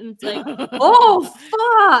children. And it's like, oh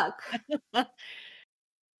fuck.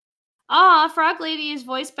 Frog Lady is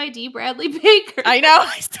voiced by D. Bradley Baker. I know.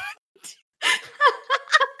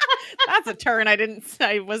 That's a turn I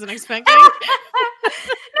wasn't expecting. No,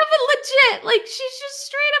 but legit, like she's just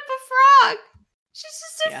straight up a frog. She's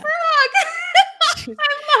just a frog.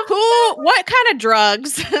 What kind of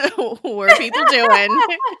drugs were people doing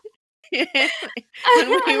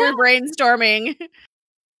when we were brainstorming?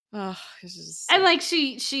 Oh, and like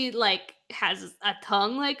she like has a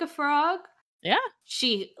tongue like a frog. Yeah.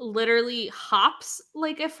 She literally hops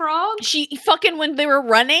like a frog. She fucking, when they were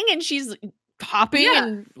running and she's hopping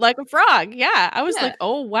and like a frog. Yeah. I was like,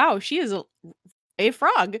 oh wow, she is a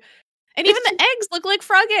frog. And even the eggs look like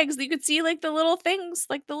frog eggs. You could see like the little things,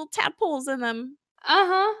 like the little tadpoles in them.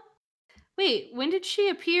 Uh-huh. Wait, when did she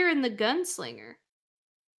appear in The Gunslinger?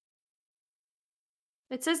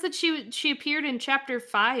 It says that she appeared in chapter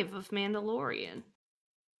 5 of Mandalorian.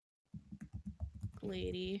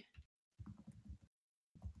 Lady.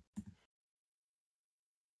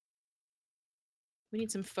 We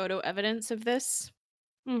need some photo evidence of this.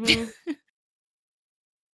 Mm-hmm.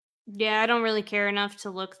 Yeah, I don't really care enough to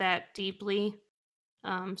look that deeply.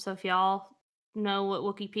 So if y'all know what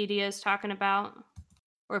Wikipedia is talking about,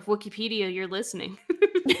 or if Wikipedia you're listening,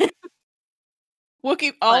 All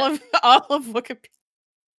but of Wikipedia.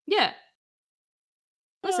 yeah,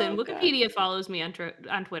 listen, Oh god. Wikipedia follows me on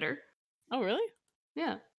on Twitter. Oh really?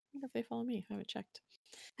 Yeah, I wonder if they follow me. I haven't checked.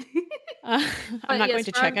 I'm but not going yes,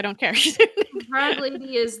 to check. I don't care. Frog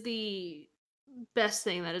Lady is the best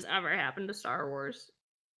thing that has ever happened to Star Wars.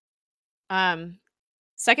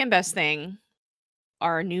 Second best thing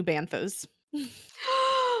are new banthas.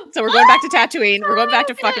 So we're going back to Tatooine. We're going back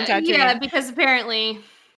to fucking Tatooine. Yeah, because apparently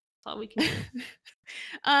that's all we can do.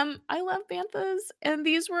 I love banthas, and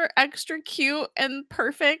these were extra cute and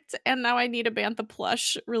perfect, and now I need a bantha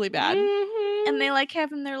plush really bad. Mhm. And they like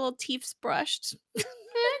having their little teeths brushed. They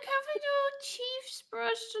like having little Chiefs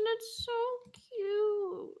brushed, and it's so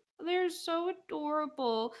cute. They're so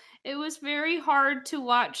adorable. It was very hard to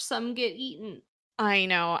watch some get eaten. I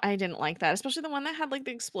know, I didn't like that, especially the one that had like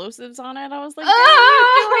the explosives on it. I was like, Dad, what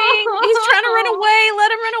are you doing? He's trying to run away.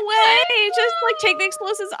 Let him run away. Just like take the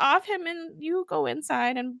explosives off him and you go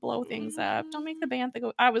inside and blow things up. Don't make the bantha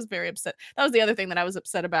go. I was very upset. That was the other thing that I was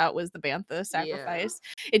upset about was the bantha sacrifice.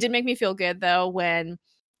 It did make me feel good though when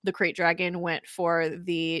the Krayt Dragon went for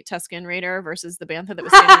the Tusken Raider versus the bantha that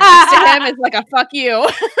was standing next to him. It's like a fuck you.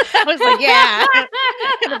 I was like, yeah.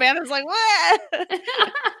 And the bantha's like, what?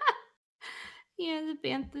 Yeah, the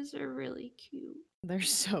banthas are really cute. They're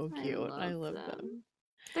so cute. I love them.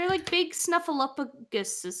 They're like big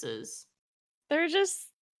snuffleupaguses. They're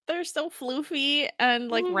so floofy and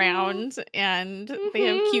like round, and they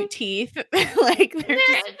have cute teeth. Like they like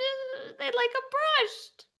a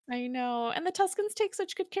brushed. I know. And the Tuskens take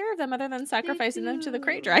such good care of them other than sacrificing them to the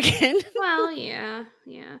Krayt Dragon. Well, yeah.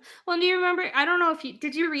 Well, do you remember? I don't know if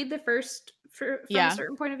did you read the first from a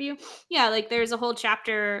certain point of view? Yeah, like there's a whole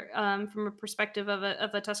chapter from a perspective of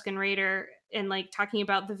a Tusken Raider and like talking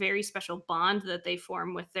about the very special bond that they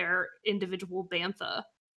form with their individual bantha.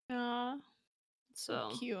 Aw, so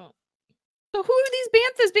cute. So who are these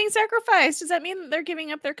banthas being sacrificed? Does that mean they're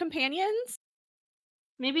giving up their companions?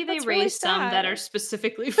 Maybe they raise some that are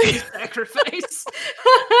specifically for sacrifice.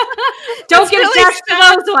 Don't That's get really attached to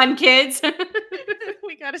those one, kids.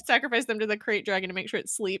 We gotta sacrifice them to the Krayt Dragon to make sure it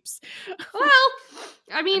sleeps. Well,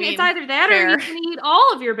 I mean it's either that or you can eat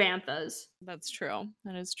all of your banthas. That's true.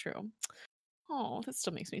 That is true. Oh, that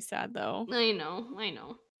still makes me sad though. I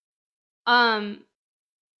know.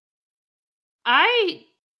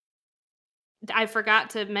 I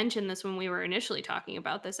forgot to mention this when we were initially talking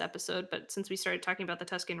about this episode, but since we started talking about the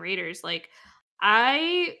Tusken Raiders, like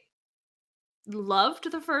I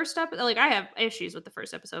loved the first episode. Like I have issues with the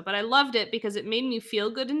first episode, but I loved it because it made me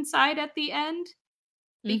feel good inside at the end.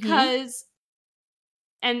 Because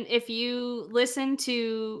and if you listen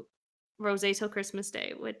to Rose Till Christmas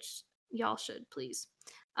Day, which y'all should please.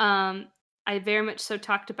 I very much so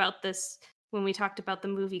talked about this when we talked about the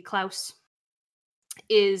movie Klaus.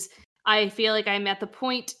 Is I feel like I'm at the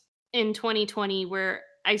point in 2020 where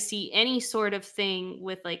I see any sort of thing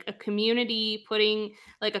with like a community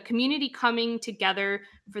coming together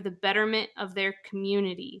for the betterment of their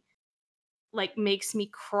community, like makes me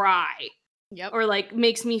cry. Yep. Or like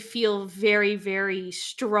makes me feel very, very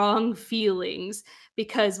strong feelings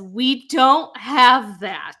because we don't have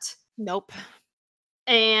that. Nope.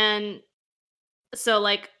 And so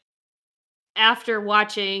like after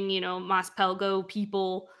watching, Mos Pelgo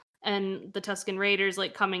people and the Tusken Raiders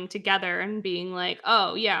like coming together and being like,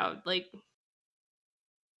 oh yeah, like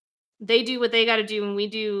they do what they got to do and we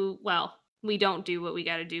don't do what we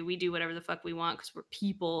got to do. We do whatever the fuck we want because we're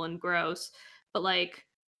people and gross. But like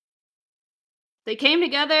they came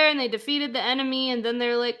together and they defeated the enemy and then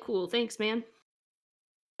they're like, cool, thanks, man.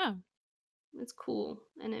 Oh. It's cool.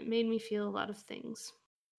 And it made me feel a lot of things.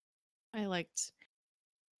 I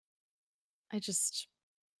just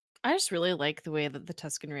really like the way that the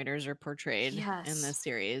Tusken Raiders are portrayed in this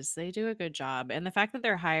series. They do a good job. And the fact that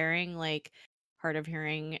they're hiring like hard of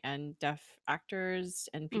hearing and deaf actors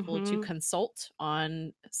and people to consult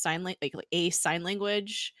on a sign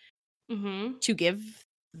language to give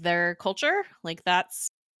their culture, like that's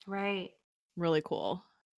right. Really cool.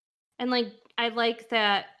 And like I like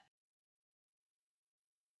that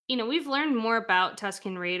we've learned more about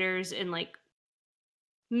Tusken Raiders in like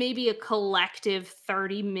maybe a collective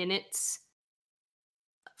 30 minutes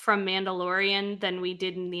from Mandalorian than we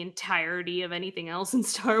did in the entirety of anything else in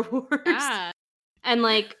Star Wars. And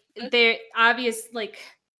like they're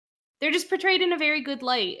they're just portrayed in a very good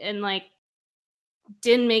light. And like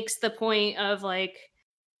Din makes the point of like,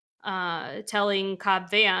 telling Cobb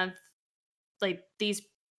Vanth, like, these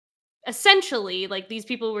essentially, like, these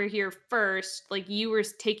people were here first, like, you were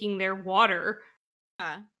taking their water.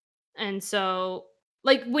 Yeah. And so,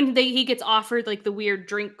 like, when he gets offered, like, the weird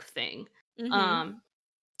drink thing, Mm-hmm.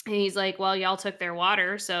 and he's like, well, y'all took their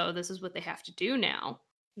water, so this is what they have to do now.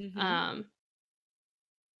 Mm-hmm. Um,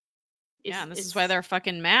 Yeah, it's and this is why it's they're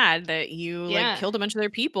fucking mad that you like yeah, killed a bunch of their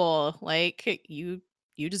people. Like you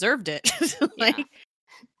deserved it. yeah. Like, Din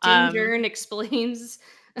um, Djarin explains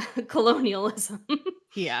colonialism.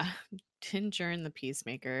 yeah. Din Djarin the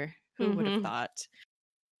Peacemaker. Who would have Hmm. thought?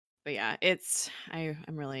 But yeah, I'm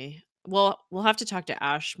really we'll have to talk to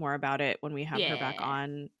Ash more about it when we have her back Yeah,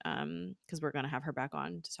 on. Because we're gonna have her back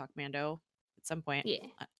on to talk Mando at some point. yeah,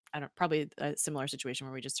 I don't probably a similar situation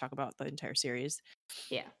where we just talk about the entire series.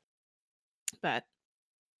 yeah, But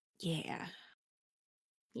yeah.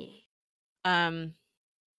 yeah. Um,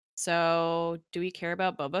 so do we care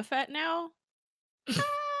about Boba Fett now?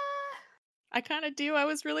 I kind of do. I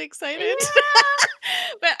was really excited. Yeah.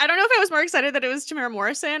 But I don't know if I was more excited that it was Tamara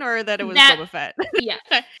Morrison or that it was That Boba Fett. yeah.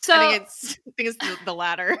 I So think it's the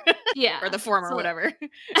latter or yeah. the former, So whatever.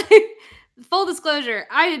 full disclosure,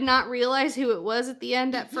 I did not realize who it was at the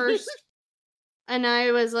end at first. And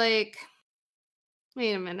I was like,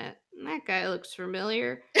 wait a minute, that guy looks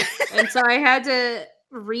familiar. And so I had to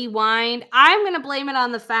rewind. I'm going to blame it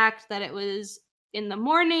on the fact that it was in the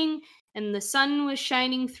morning and the sun was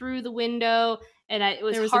shining through the window and it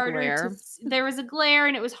was There was a harder to glare. there was a glare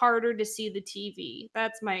and it was harder to see the TV.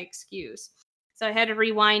 That's my excuse. So I had to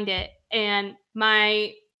rewind it and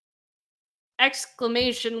my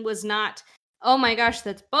exclamation was not, "Oh my gosh,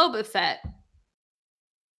 that's Boba Fett."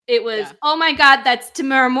 It was, Yeah. "Oh my god, that's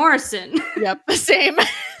Tamara Morrison." Yep. Same.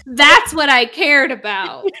 That's what I cared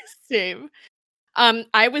about. Same.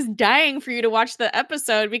 I was dying for you to watch the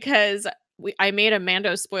episode because I made a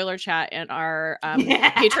Mando spoiler chat in our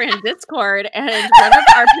Patreon Discord, and one of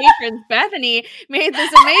our patrons, Bethany, made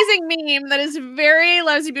this amazing meme that is very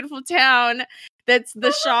Loves You Beautiful Town. That's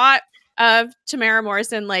the shot of Tamara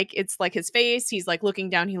Morrison, like it's like his face. He's like looking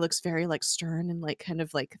down. He looks very like stern and like kind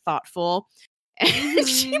of like thoughtful. And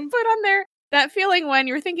she Mhm. put on there that feeling when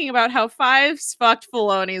you're thinking about how Fives fucked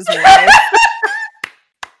Filoni's wife.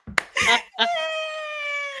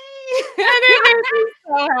 And it made me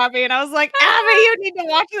so happy. And I was like, Abby, you need to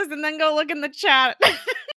watch this and then go look in the chat. I'm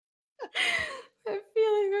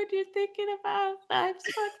feeling what you're thinking about. I've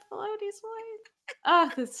fucked Filoni's wife.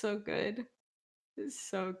 Oh, that's so good. It's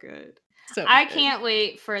so good. So I good. can't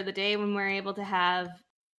wait for the day when we're able to have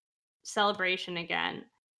Celebration again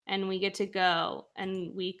and we get to go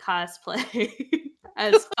and we cosplay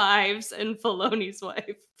as Fives and Filoni's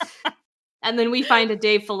wife. And then we find a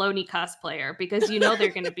Dave Filoni cosplayer because you know they're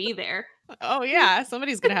going to be there. Oh yeah,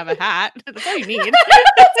 somebody's gonna have a hat. That's all you need. That's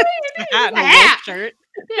what you A need. hat and A a hat. wolf shirt.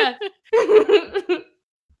 Yeah.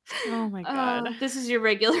 Oh my god. This is your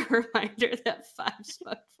regular reminder that Fives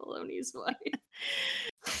fucked Filoni's wife.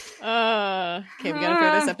 Okay, we gotta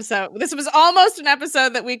throw this episode. This was almost an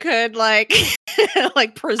episode that we could like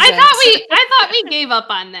like present. I thought we gave up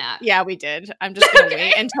on that. Yeah, we did. I'm just gonna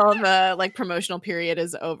wait until the like promotional period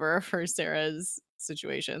is over for Sarah's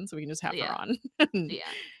situation, so we can just have her on. Yeah.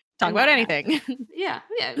 Talk And about not anything. Yeah.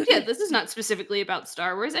 This is not specifically about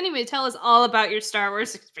Star Wars. Anyway, tell us all about your Star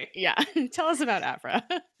Wars experience. Yeah, tell us about Afra.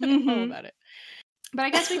 All Mhm. about it. But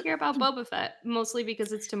I guess we care about Boba Fett mostly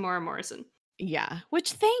because it's Tamora Morrison. Yeah,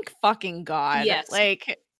 which thank fucking God. Yes.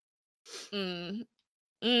 Like, I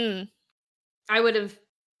would have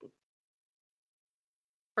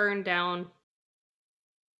burned down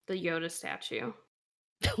the Yoda statue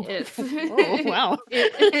if Oh, wow.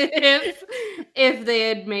 if they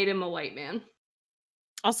had made him a white man.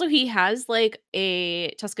 Also, he has like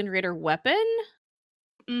a Tusken Raider weapon.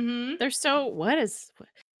 Mm-hmm. They're so what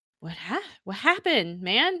happened,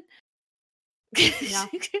 man? Yeah.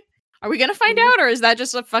 Are we gonna find out, or is that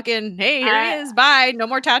just a fucking hey, here he is, bye, no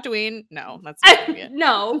more Tatooine? No, that's not gonna be it.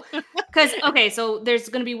 No, because okay, so there's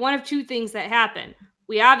going to be one of two things that happen.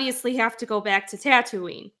 We obviously have to go back to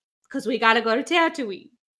Tatooine because we got to go to Tatooine,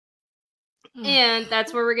 and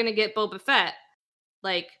that's where we're going to get Boba Fett,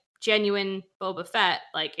 like genuine Boba Fett,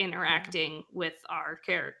 like interacting with our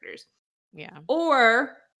characters. Yeah.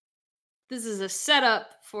 Or this is a setup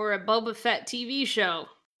for a Boba Fett TV show.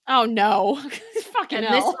 Oh no. Fucking And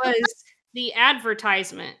hell. this was the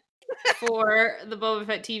advertisement for the Boba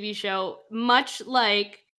Fett TV show, much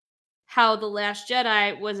like how The Last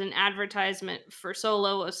Jedi was an advertisement for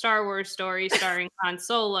Solo, a Star Wars story starring Han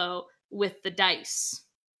Solo with the dice.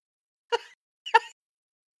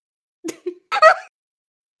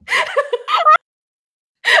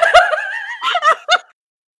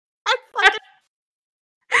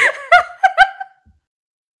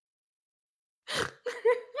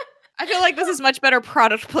 feel like this is much better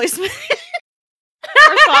product placement.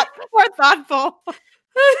 More thoughtful.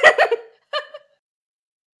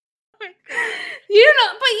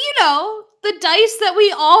 The dice that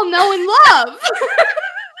we all know and love.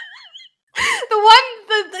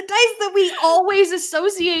 the dice that we always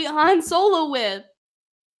associate Han Solo with.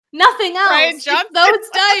 Nothing else. Rian It's Johnson. those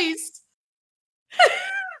dice.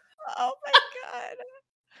 Oh my god.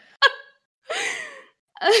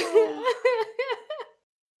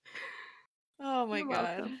 Oh my You're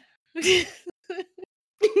god.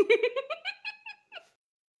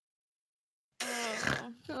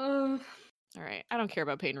 Oh. All right. I don't care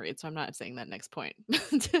about Peyton Reed, so I'm not saying that next point.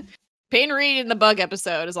 Peyton Reed in the bug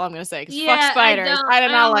episode is all I'm going to say. Because fuck spiders. I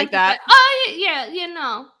did not like that. Oh, yeah,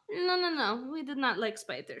 no. No. We did not like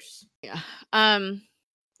spiders. Yeah.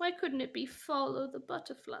 Why couldn't it be follow the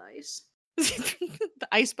butterflies? The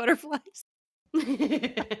ice butterflies.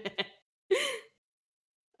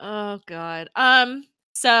 Oh god.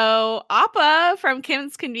 So Appa from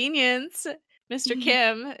Kim's Convenience, Mr.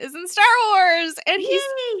 Kim, is in Star Wars, and he's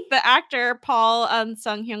the actor Paul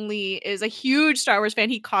Sung Hyung Lee is a huge Star Wars fan.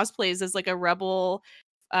 He cosplays as like a rebel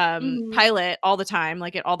pilot all the time,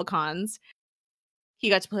 like at all the cons. He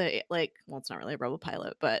got to play like, well, it's not really a rebel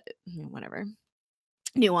pilot, but whatever.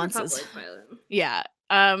 Nuances. Pilot. Yeah.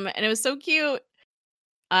 And it was so cute.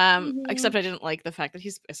 Except I didn't like the fact that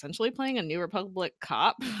he's essentially playing a New Republic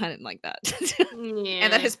cop. I didn't like that. Yeah.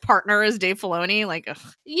 And that his partner is Dave Filoni. Like, ugh.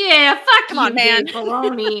 Yeah, fuck Come you, on, man. Dave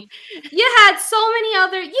Filoni. You had so many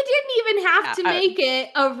other. You didn't even have to make it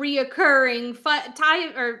a reoccurring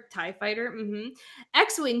TIE fighter,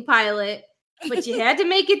 X-wing pilot, but you had to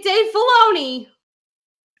make it Dave Filoni.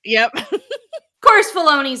 Yep. Of course,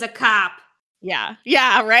 Filoni's a cop. Yeah.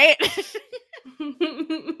 Yeah. Right.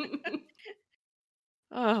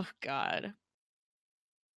 Oh God.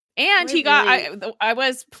 And he got I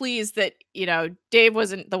was pleased that, Dave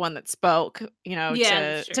wasn't the one that spoke,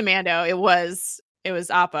 to Mando. It was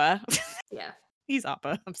Appa. Yeah. He's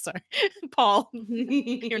Appa. I'm sorry. Paul.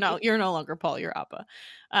 You're no longer Paul, you're Appa.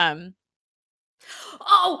 And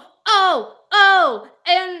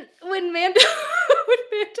when Mando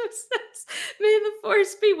says, "May the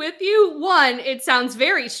Force be with you," one, it sounds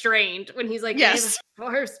very strained when he's like, yes. "May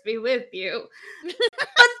the Force be with you," but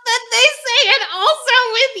then they say it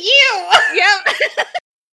also with you. Yep.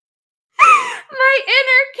 My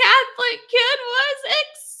inner Catholic kid was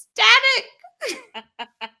ecstatic.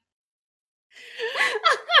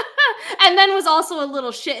 And then was also a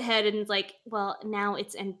little shithead and like, well, now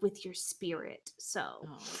it's with your spirit. So,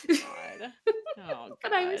 oh God. Oh God.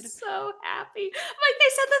 But I was so happy. I'm like, they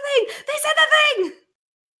said the thing.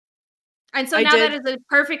 And so now that is a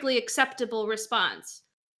perfectly acceptable response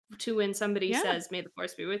to when somebody says, "May the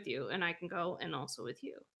Force be with you," and I can go, "And also with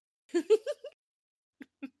you."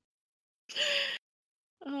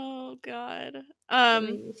 Oh God.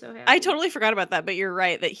 So I totally forgot about that, but you're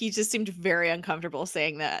right that he just seemed very uncomfortable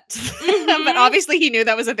saying that. But obviously he knew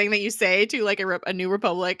that was a thing that you say to like a New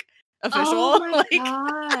Republic official. Oh my like,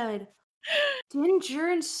 God. Din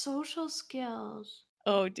Djarin's social skills.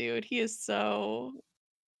 Oh dude, he is so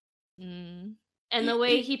And the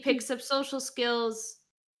way he picks up social skills,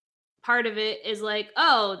 part of it is like,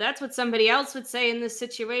 oh, that's what somebody else would say in this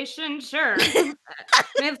situation. Sure.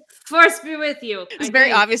 May the Force be with you. It's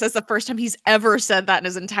very obvious that's the first time he's ever said that in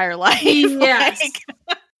his entire life. Yes.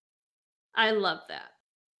 I love that.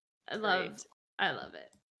 I love it.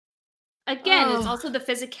 Again, it's also the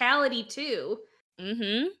physicality too.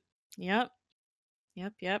 Yep.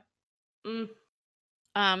 Mm.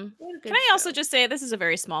 Can I also just say this is a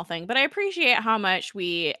very small thing, but I appreciate how much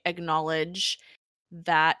we acknowledge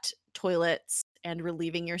that toilets and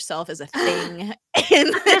relieving yourself is a thing in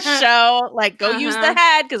the show. Like, go use the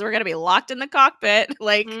head because we're gonna be locked in the cockpit.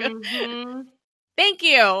 Like, thank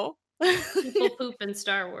you. People poop in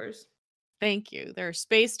Star Wars. Thank you. There are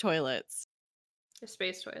space toilets. A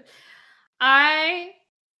space toilet. I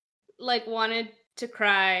wanted to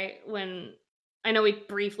cry when I know we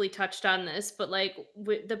briefly touched on this, but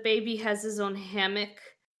the baby has his own hammock,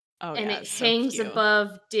 and it hangs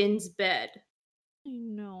above Din's bed. I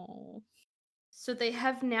know. So they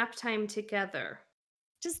have nap time together.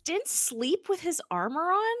 Does Din sleep with his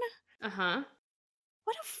armor on? Uh-huh.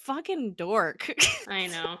 What a fucking dork. I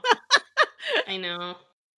know. I know.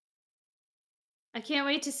 I can't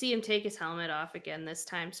wait to see him take his helmet off again this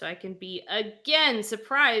time so I can be again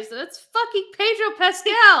surprised that it's fucking Pedro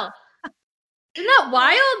Pascal. Isn't that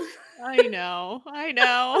wild? I know.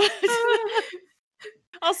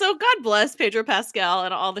 Also, God bless Pedro Pascal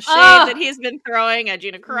and all the shade that he has been throwing at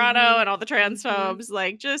Gina Carano and all the transphobes.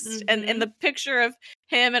 Like, just and the picture of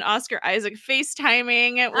him and Oscar Isaac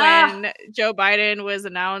FaceTiming Ah, when Joe Biden was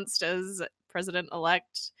announced as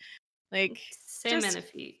president-elect. Like, Sam just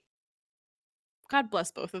Menefee. God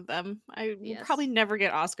bless both of them. I will probably Yes. never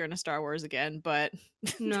get Oscar in a Star Wars again, but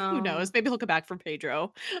who knows? No. Maybe he'll come back for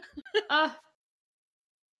Pedro.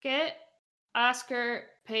 Get Oscar,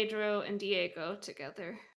 Pedro, and Diego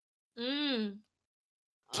together. Can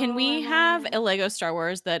Oh, we I have want a Lego Star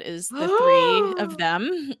Wars that is the three of it.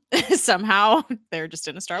 them? Somehow they're just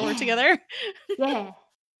in a Star Wars Yeah. together. Yeah.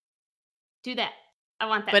 Do that. I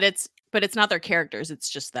want that. But it's not their characters, it's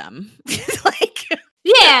just them. Like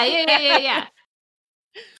Yeah.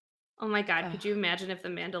 Oh my god, could you imagine if the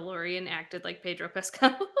Mandalorian acted like Pedro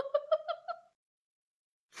Pascal?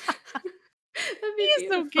 That'd be he's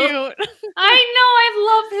so beautiful. cute. I know, I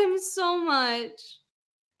love him so much.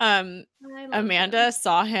 I love Amanda him.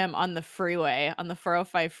 saw him on the freeway, on the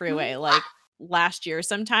 405 freeway, like last year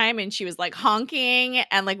sometime, and she was like honking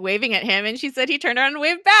and like waving at him, and she said he turned around and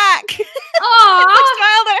waved back. He Aw! like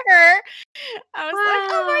smiled at her. I was like,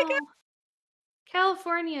 oh my Wow.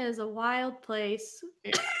 California is a wild place.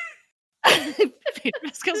 god. Pedro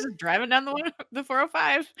Pascal's just driving down the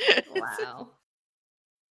 405. Wow.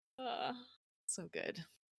 So good.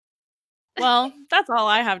 Well, that's all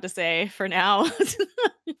I have to say for now.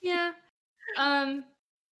 Yeah.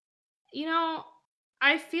 You know,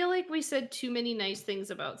 I feel like we said too many nice things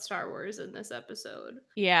about Star Wars in this episode.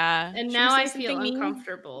 Yeah. And Should now we I say feel something mean?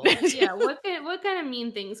 uncomfortable. Yeah, what kind of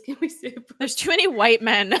mean things can we say about There's too many white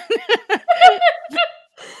men. What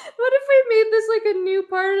if we made this like a new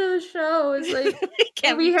part of the show? It's like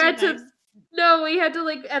we had to we had to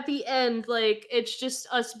like at the end, like it's just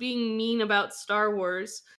us being mean about Star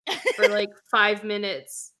Wars for like 5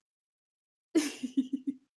 minutes.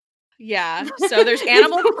 Yeah. So there's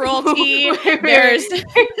animal cruelty.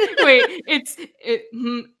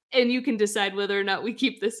 And you can decide whether or not we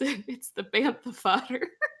keep this in. It's the bantha fodder.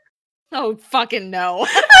 Oh fucking no.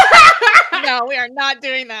 No, we are not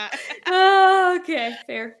doing that. Oh, okay.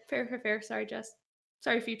 Fair. Sorry, Jess.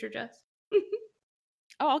 Sorry, future Jess.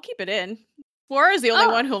 Oh, I'll keep it in. Flora is the only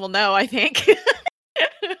one who will know, I think.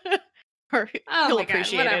 Or he'll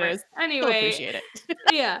appreciate it. Anyway, He'll appreciate it.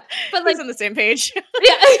 Yeah, but like he's on the same page.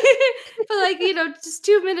 Yeah, but like just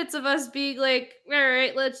 2 minutes of us being like, all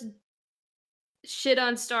right, let's shit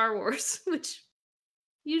on Star Wars, which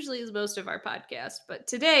usually is most of our podcast. But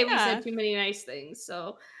today we said too many nice things.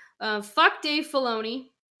 So, fuck Dave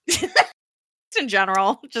Filoni. Just in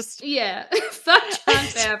general, just fuck Jon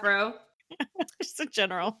Favreau. Just in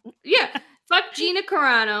general. Yeah, fuck Gina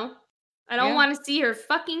Carano. I don't want to see her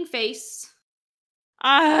fucking face.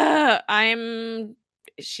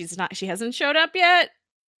 She hasn't showed up yet.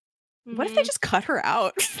 Mm-hmm. What if they just cut her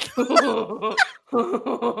out? What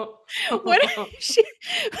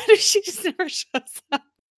if she just never shows up?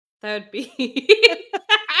 That would be that'd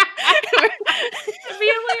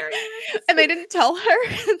be hilarious. And they didn't tell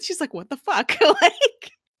her. She's like, what the fuck?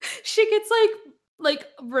 Like she gets like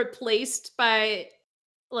replaced by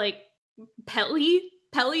like Pelly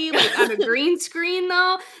like on a green screen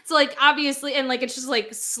though. So like obviously, and like it's just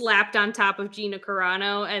like slapped on top of Gina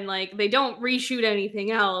Carano, and like they don't reshoot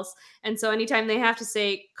anything else. And so anytime they have to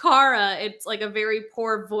say Cara, it's like a very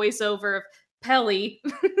poor voiceover of Pelly.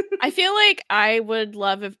 I feel like I would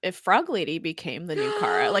love if Frog Lady became the new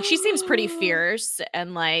Cara. Like she seems pretty fierce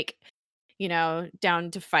and like,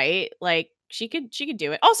 down to fight. Like she could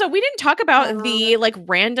do it. Also, we didn't talk about the like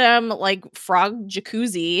random like frog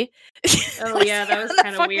jacuzzi. Oh yeah, that was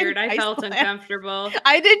kind of weird. I felt uncomfortable.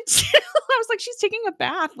 I did too. I was like, she's taking a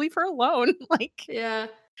bath. Leave her alone. Like, yeah,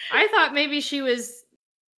 I thought maybe she was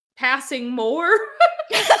passing more.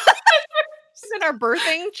 She's in our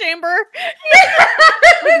birthing chamber,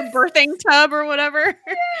 like a birthing tub or whatever.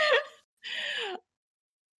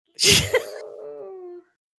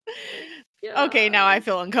 Okay, now I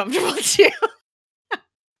feel uncomfortable too.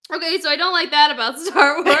 Okay, so I don't like that about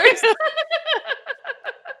Star Wars.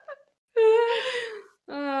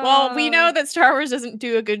 Well, we know that Star Wars doesn't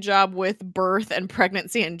do a good job with birth and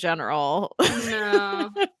pregnancy in general. No.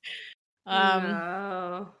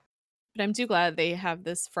 No. But I'm too glad they have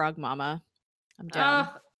this frog mama. I'm down.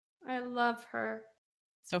 Oh, I love her.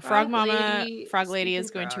 So Frog Lady is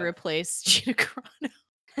going to replace Gina Carano.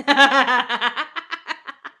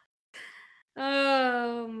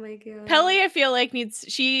 Oh my god. Pelly, I feel like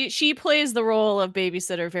she plays the role of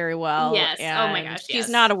babysitter very well. Yes. Oh my gosh. She's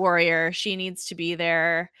not a warrior. She needs to be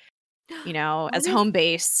there, as home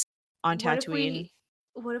base on Tatooine.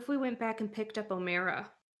 What if we went back and picked up Omera?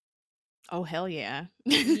 Oh hell yeah.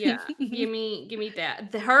 Yeah. Give me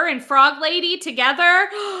that. Her and Frog Lady together.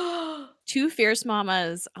 Two fierce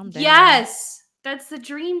mamas. I'm down. Yes. That's the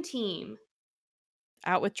dream team.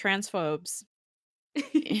 Out with transphobes.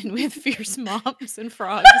 In with fierce moms and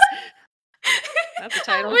frogs. That's the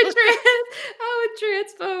title. Out with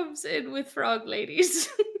transphobes and with frog ladies.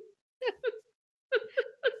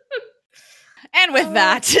 And with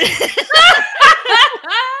that.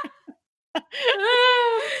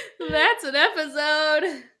 That's an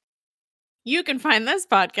episode. You can find this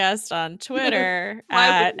podcast on Twitter Why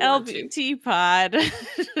at would you want to? LBT Pod,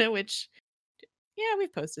 which, yeah,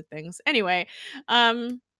 we've posted things. Anyway,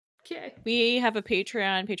 Okay. we have a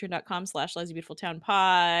Patreon,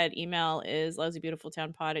 patreon.com/LousyBeautifulTownPod. Email is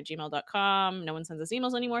lousybeautifultownpod@gmail.com. No one sends us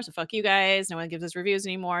emails anymore, so fuck you guys. No one gives us reviews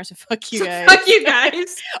anymore, so fuck you guys. Fuck you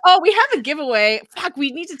guys. Oh, we have a giveaway. Fuck,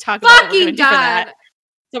 we need to talk about what we're Fucking gonna do for that. God.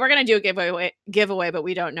 So we're gonna do a giveaway, but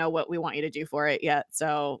we don't know what we want you to do for it yet.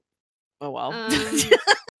 So, oh well.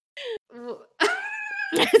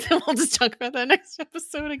 So we'll just talk about that next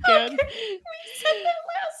episode again. Okay. We said that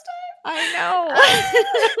last time. I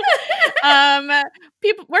know.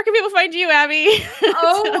 People, where can people find you, Abby?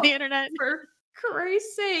 Oh, on the internet. For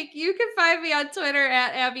Christ's sake, you can find me on Twitter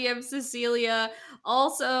at Abby M. Cecilia.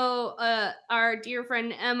 Also, our dear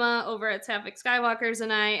friend Emma over at Sapphic Skywalkers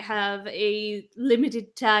and I have a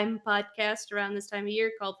limited time podcast around this time of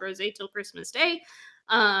year called Rose Till Christmas Day.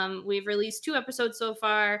 We've released 2 episodes so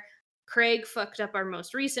far. Craig fucked up our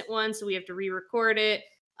most recent one, so we have to re-record it.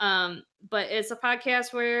 But it's a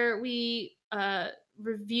podcast where we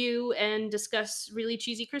review and discuss really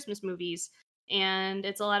cheesy Christmas movies. And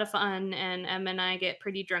it's a lot of fun. And Emma and I get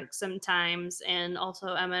pretty drunk sometimes. And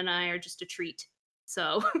also Emma and I are just a treat.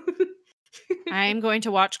 So I'm going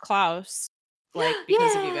to watch Klaus, like,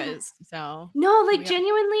 because of you Yeah. guys. So No, like Yeah.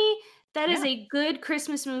 genuinely, that is Yeah. a good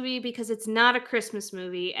Christmas movie because it's not a Christmas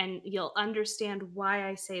movie, and you'll understand why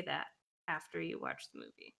I say that after you watch the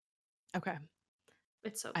movie. okay.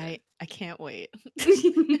 It's so good. I can't wait.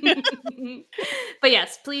 But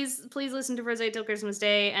yes, please listen to Rose Till Christmas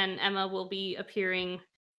Day, and Emma will be appearing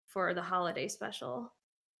for the holiday special.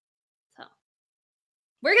 So,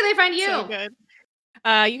 where can they find you? So good.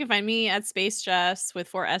 You can find me at Space Jess with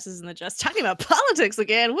 4 S's in the Jess, talking about politics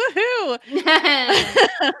again. Woohoo!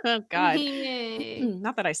 Oh God. Yay.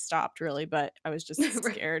 Not that I stopped really, but I was just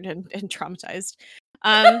Right. scared and traumatized.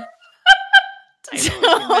 Title of So-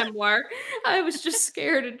 your memoir. I was just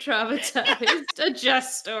scared and traumatized. A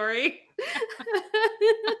Jess story.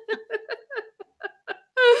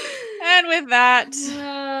 And with that,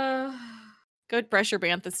 Uh, go brush your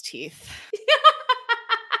Bantha's teeth.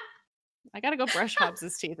 I gotta go brush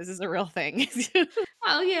Hobbs's teeth. This is a real thing.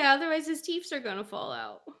 well, yeah, otherwise his teeth are gonna fall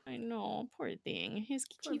out. I know, poor thing. His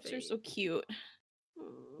Poor teeth are so thing. cute.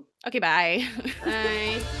 Mm. Okay, bye.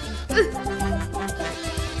 Bye.